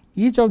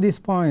each of these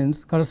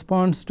points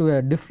corresponds to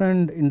a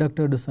different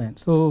inductor design.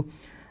 So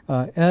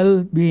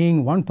L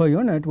being 1 per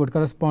unit would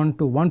correspond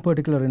to one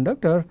particular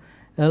inductor,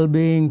 L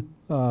being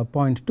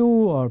 0.2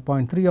 or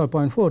 0.3 or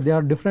 0.4, they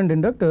are different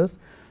inductors.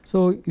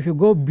 So if you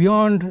go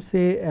beyond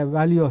say a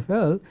value of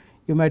L,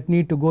 you might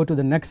need to go to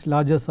the next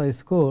larger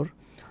size core,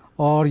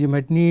 or you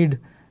might need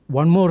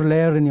one more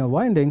layer in your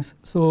windings.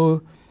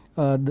 So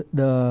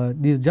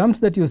these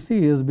jumps that you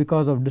see is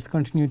because of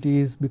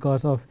discontinuities,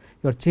 because of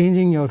you are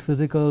changing your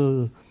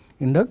physical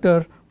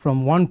inductor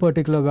from one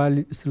particular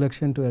value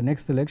selection to a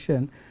next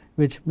selection,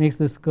 which makes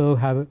this curve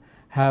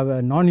have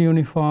a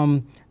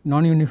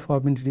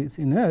non-uniformities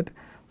in it,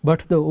 but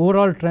the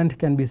overall trend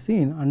can be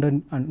seen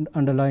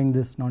underlying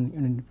this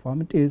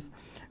non-uniformities,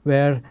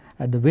 where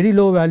at the very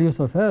low values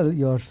of L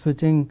your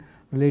switching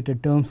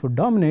related terms would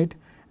dominate,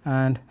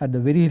 and at the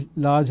very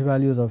large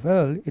values of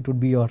L it would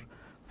be your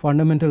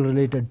fundamental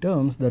related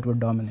terms that would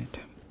dominate.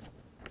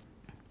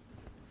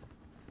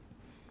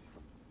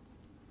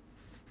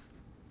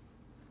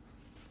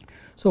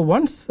 So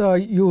once so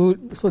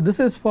this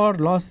is for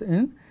loss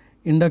in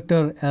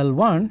inductor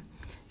L1.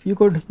 you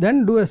could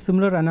then do a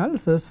similar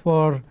analysis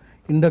for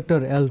inductor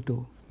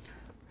L2.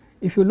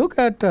 If you look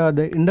at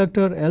the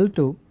inductor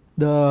L2,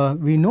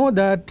 we know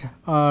that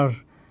our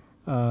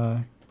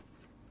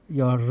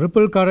your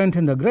ripple current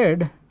in the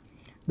grid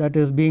that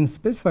is being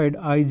specified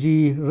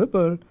Ig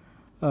ripple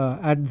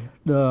at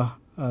the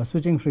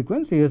switching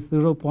frequency is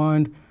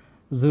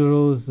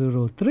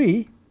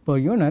 0.003 per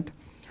unit.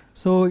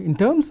 So, in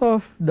terms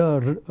of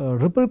the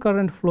ripple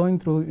current flowing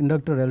through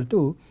inductor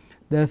L2,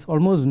 there is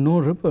almost no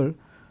ripple.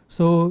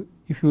 So,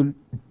 if you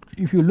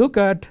look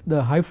at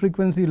the high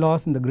frequency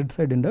loss in the grid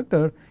side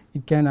inductor,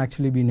 it can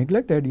actually be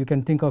neglected. You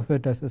can think of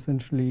it as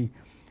essentially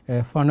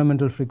a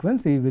fundamental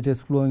frequency which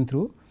is flowing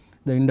through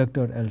the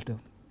inductor L2.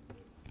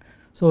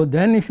 So,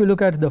 then if you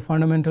look at the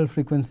fundamental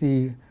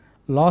frequency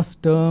loss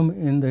term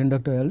in the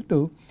inductor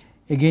L2,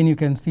 again you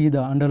can see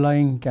the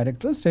underlying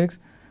characteristics.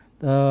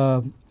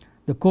 The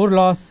core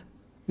loss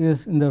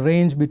is in the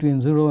range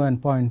between 0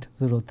 and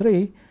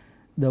 0.03.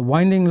 The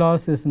winding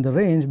loss is in the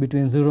range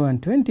between 0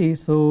 and 20.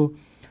 So,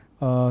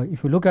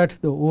 if you look at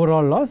the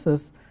overall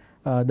losses,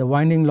 the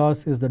winding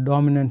loss is the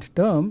dominant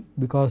term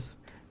because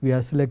we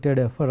have selected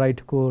a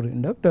ferrite core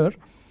inductor,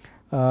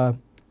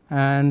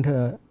 and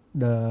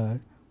the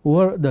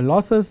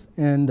losses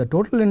in the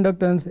total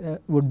inductance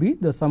would be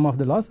the sum of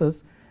the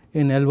losses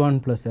in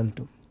L1 plus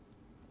L2.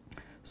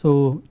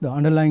 So, the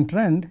underlying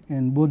trend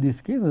in both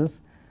these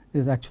cases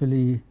is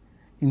actually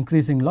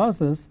increasing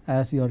losses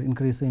as you are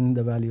increasing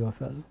the value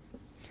of L.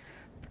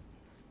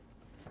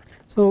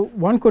 So,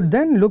 one could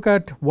then look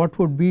at what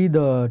would be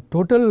the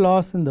total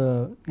loss in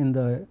the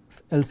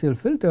LCL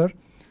filter.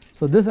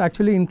 So, this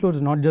actually includes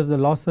not just the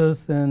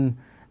losses in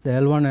the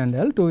L1 and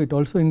L2, it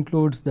also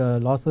includes the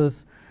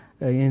losses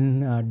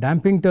in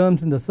damping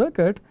terms in the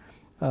circuit.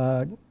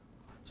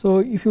 So,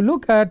 if you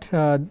look at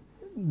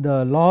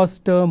the loss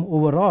term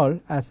overall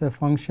as a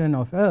function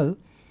of L,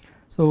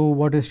 so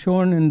what is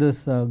shown in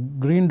this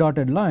green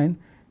dotted line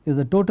is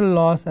the total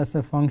loss as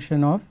a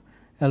function of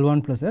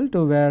L1 plus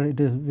L2, where it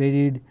is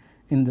varied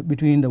in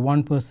between the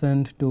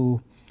 1%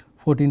 to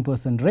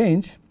 14%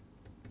 range,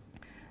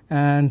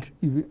 and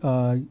we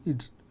are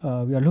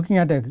looking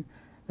at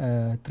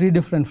three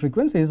different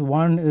frequencies.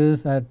 One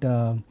is at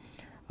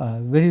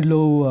very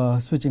low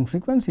switching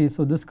frequency.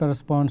 So, this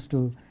corresponds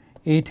to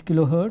 8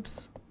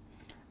 kilohertz.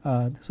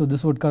 So,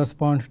 this would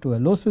correspond to a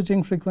low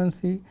switching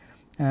frequency,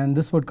 and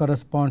this would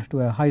correspond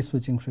to a high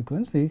switching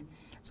frequency.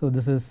 So,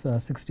 this is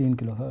 16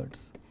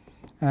 kilohertz,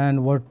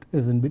 and what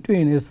is in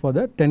between is for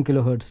the 10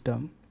 kilohertz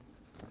term.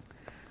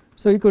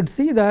 So, you could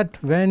see that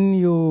when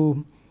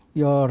your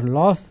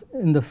loss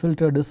in the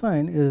filter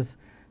design is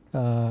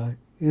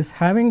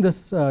having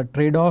this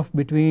trade off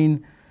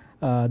between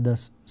the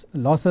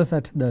losses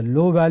at the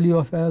low value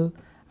of L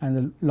and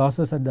the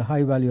losses at the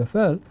high value of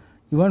L,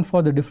 even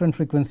for the different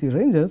frequency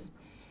ranges.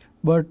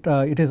 But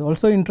it is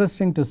also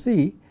interesting to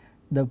see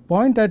the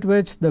point at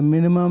which the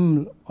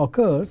minimum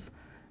occurs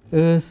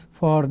is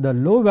for the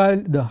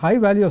the high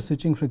value of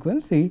switching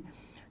frequency.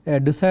 A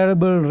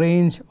desirable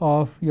range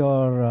of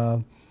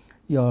your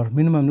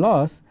minimum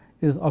loss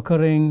is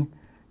occurring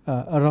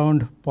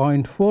around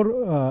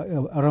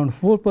 0.4 around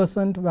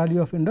 4%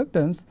 value of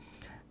inductance,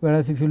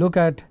 whereas if you look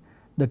at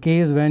the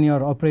case when you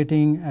are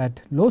operating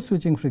at low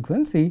switching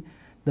frequency,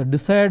 the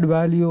desired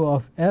value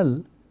of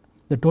L,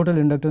 the total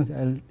inductance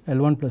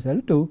L1 plus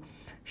L2,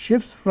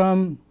 shifts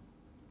from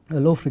a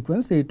low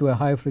frequency to a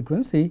higher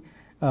frequency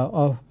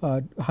of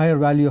higher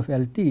value of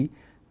LT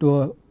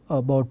to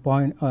about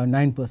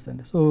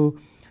 0.9%. So,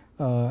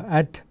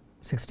 at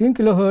 16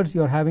 kilohertz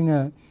you are having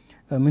a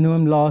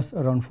minimum loss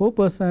around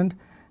 4%.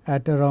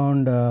 At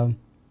around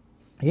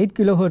 8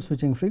 kilohertz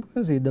switching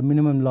frequency, the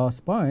minimum loss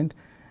point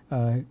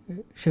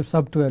shifts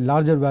up to a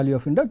larger value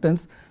of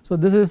inductance. So,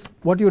 this is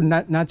what you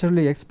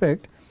naturally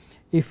expect.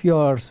 If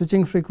your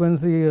switching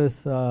frequency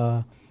is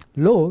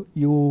low,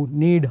 you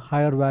need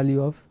higher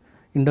value of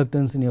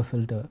inductance in your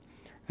filter,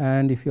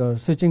 and if your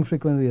switching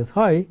frequency is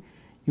high,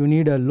 you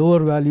need a lower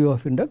value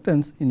of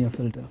inductance in your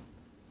filter.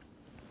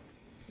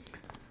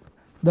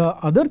 The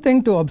other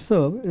thing to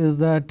observe is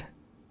that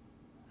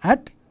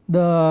at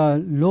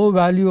the low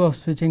value of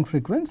switching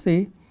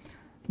frequency,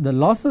 the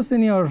losses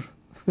in your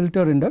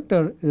filter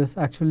inductor is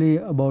actually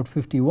about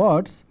 50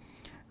 watts,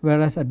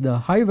 whereas at the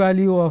high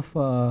value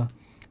of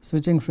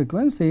switching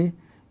frequency,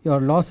 your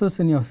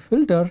losses in your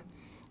filter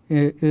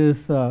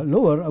is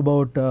lower,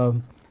 about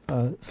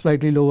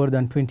slightly lower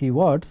than 20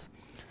 watts.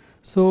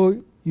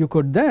 So, you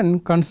could then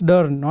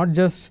consider not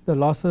just the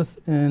losses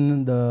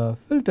in the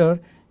filter,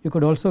 you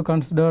could also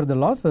consider the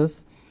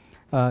losses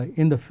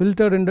in the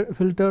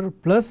filter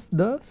plus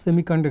the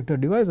semiconductor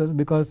devices,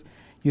 because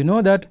you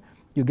know that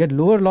you get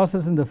lower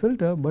losses in the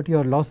filter, but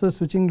your losses,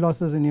 switching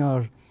losses in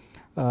your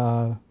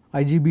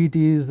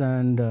IGBTs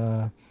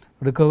and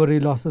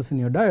recovery losses in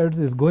your diodes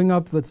is going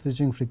up with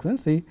switching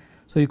frequency.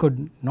 So, you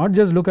could not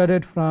just look at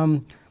it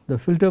from the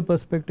filter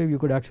perspective, you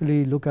could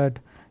actually look at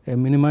a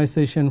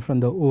minimization from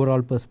the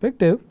overall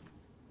perspective.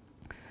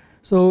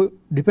 So,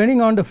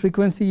 depending on the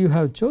frequency you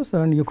have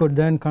chosen, you could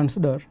then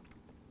consider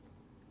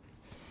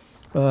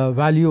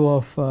value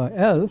of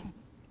L.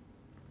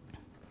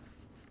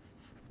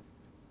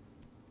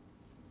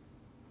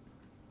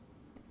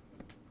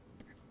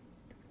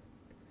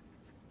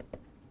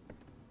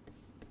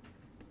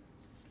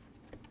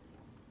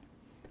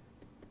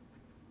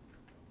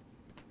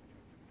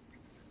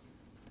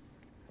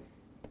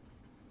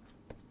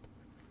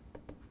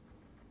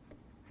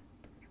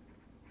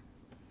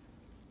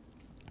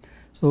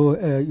 So,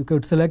 you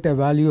could select a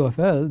value of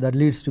L that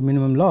leads to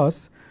minimum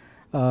loss.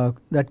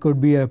 That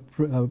could be a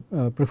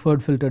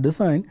preferred filter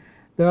design.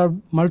 There are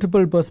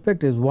multiple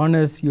perspectives. One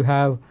is you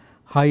have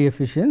high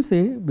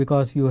efficiency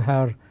because you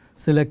are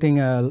selecting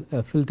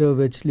a filter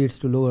which leads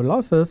to lower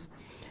losses.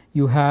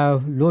 You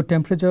have low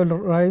temperature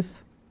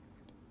rise,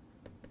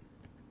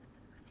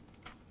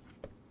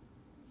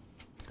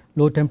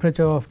 low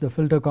temperature of the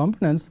filter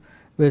components,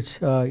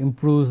 which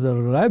improves the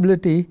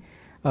reliability.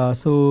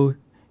 So,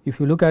 if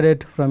you look at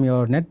it from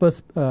your net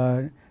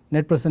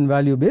present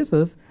value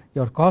basis,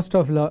 your cost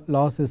of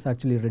loss is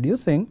actually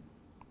reducing.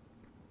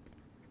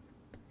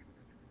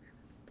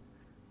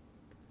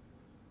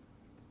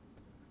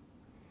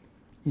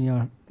 In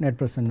your net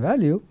present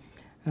value,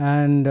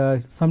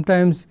 and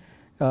sometimes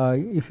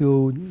if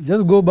you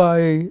just go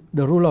by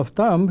the rule of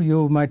thumb,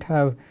 you might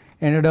have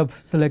ended up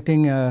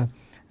selecting a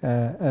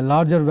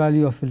larger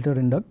value of filter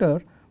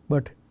inductor,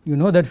 but you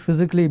know that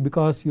physically,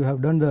 because you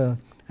have done the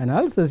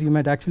analysis, you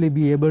might actually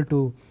be able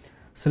to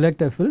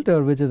select a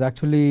filter which is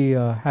actually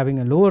having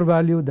a lower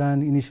value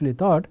than initially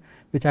thought,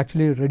 which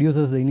actually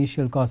reduces the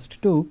initial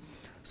cost too.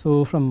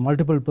 So, from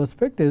multiple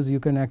perspectives, you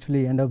can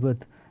actually end up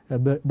with a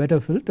better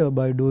filter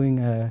by doing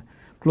a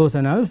close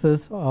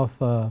analysis of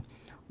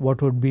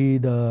what would be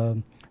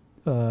the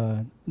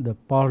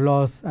power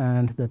loss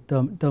and the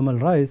thermal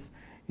rise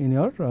in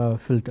your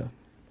filter.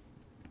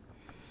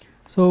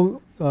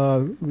 So,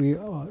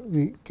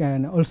 we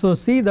can also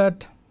see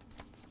that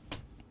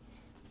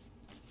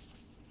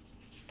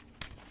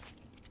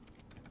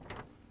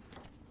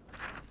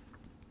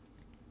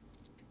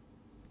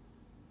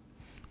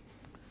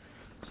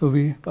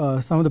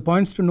some of the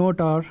points to note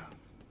are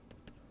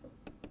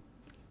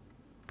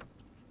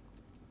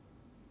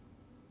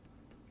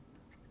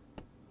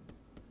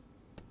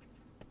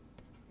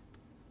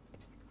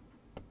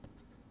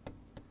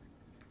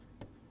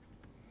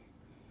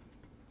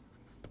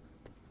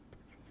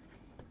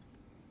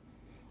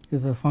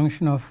is a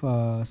function of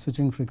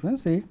switching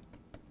frequency.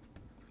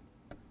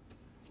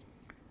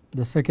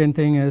 The second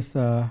thing is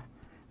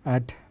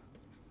at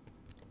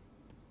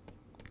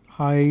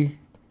high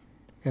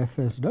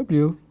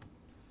FSW,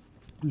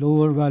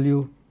 lower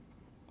value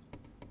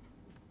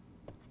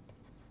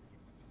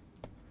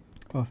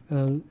of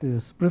L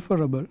is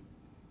preferable.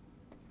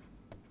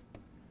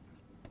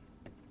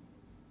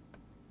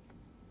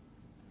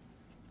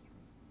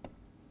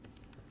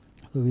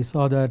 So, we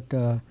saw that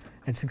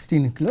at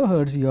 16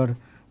 kilohertz your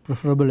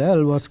preferable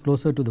L was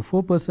closer to the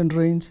 4%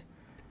 range.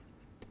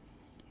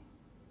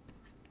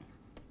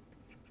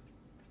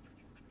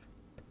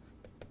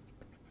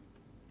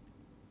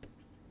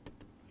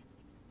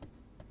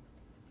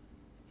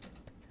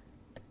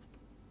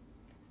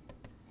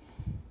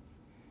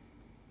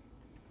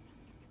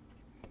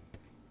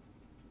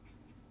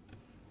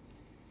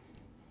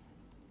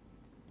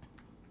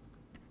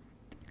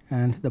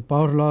 And the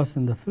power loss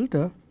in the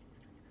filter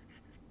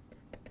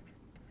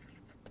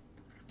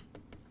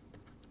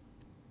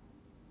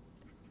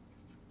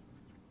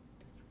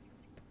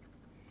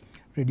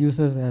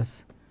reduces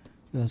as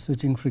the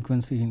switching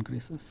frequency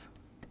increases.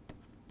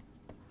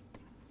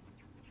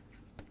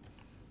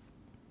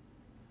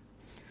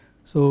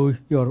 So,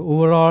 your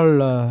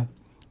overall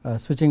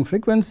switching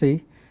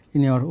frequency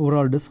in your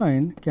overall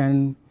design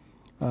can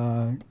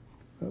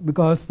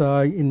because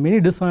in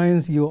many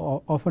designs you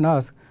often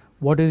ask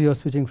what is your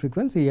switching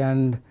frequency,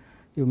 and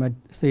you might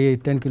say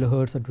 10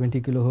 kilohertz or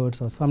 20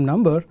 kilohertz or some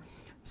number.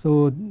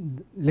 So,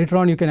 later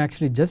on you can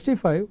actually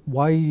justify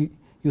why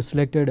you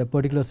selected a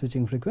particular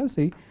switching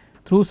frequency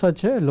through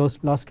such a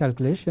loss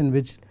calculation,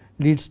 which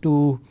leads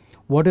to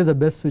what is the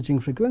best switching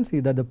frequency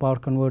that the power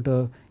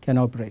converter can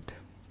operate.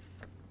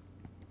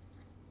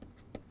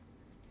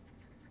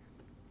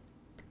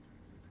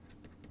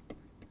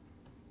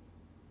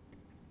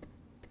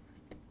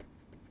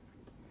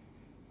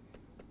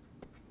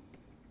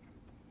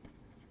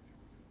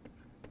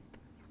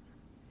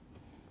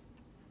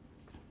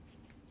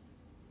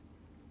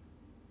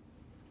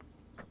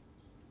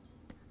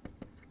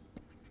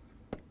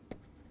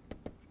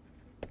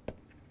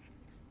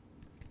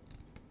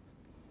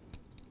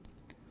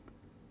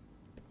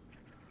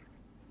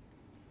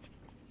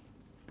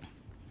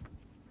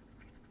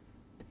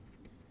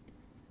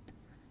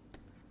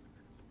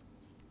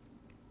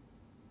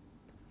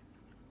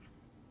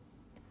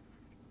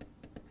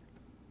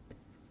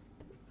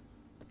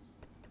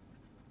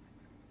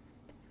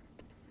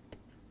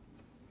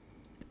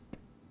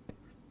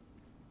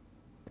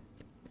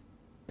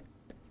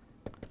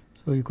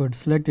 So, you could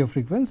select your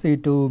frequency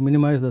to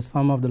minimize the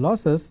sum of the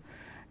losses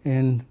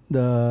in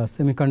the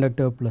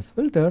semiconductor plus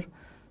filter.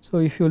 So,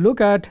 if you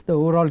look at the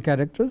overall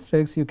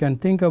characteristics, you can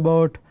think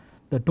about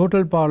the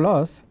total power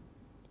loss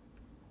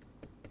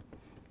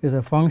is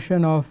a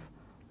function of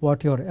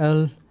what your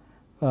L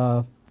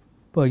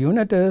per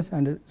unit is,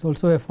 and it is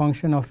also a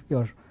function of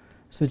your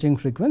switching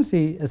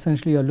frequency.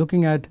 Essentially, you are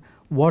looking at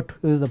what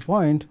is the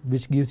point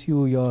which gives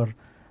you your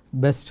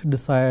best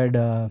desired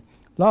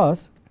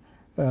loss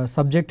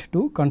subject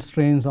to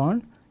constraints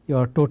on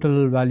your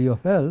total value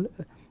of L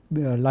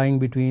lying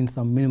between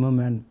some minimum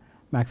and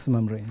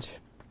maximum range.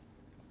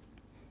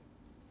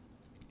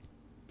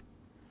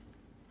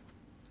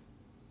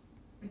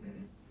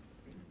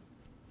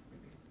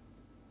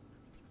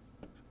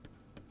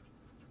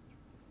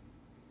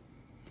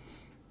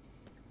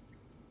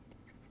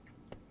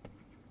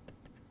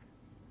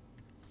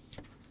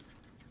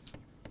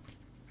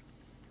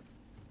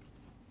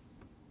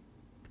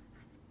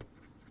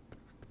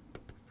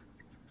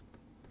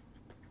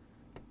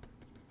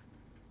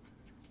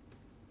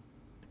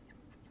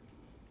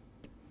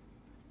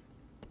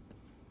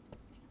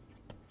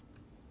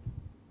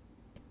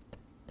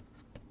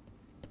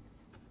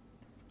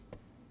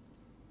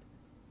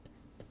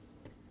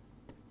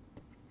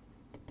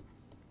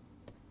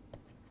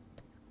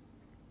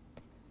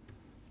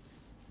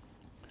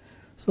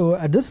 So,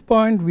 at this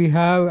point we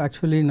have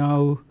actually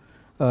now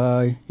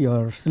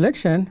your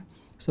selection.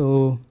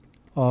 So,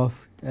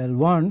 of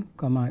L1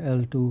 comma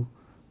L2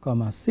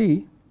 comma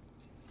C,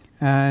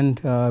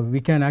 and we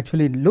can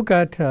actually look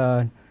at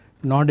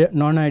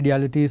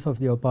non-idealities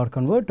of your power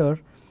converter,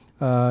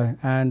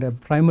 and a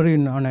primary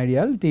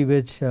non-ideality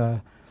which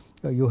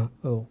you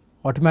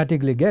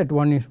automatically get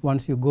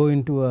once you go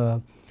into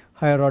a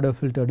higher order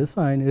filter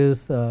design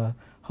is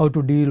how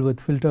to deal with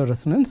filter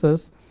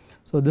resonances.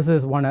 So, this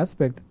is one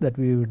aspect that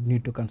we would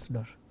need to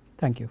consider.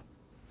 Thank you.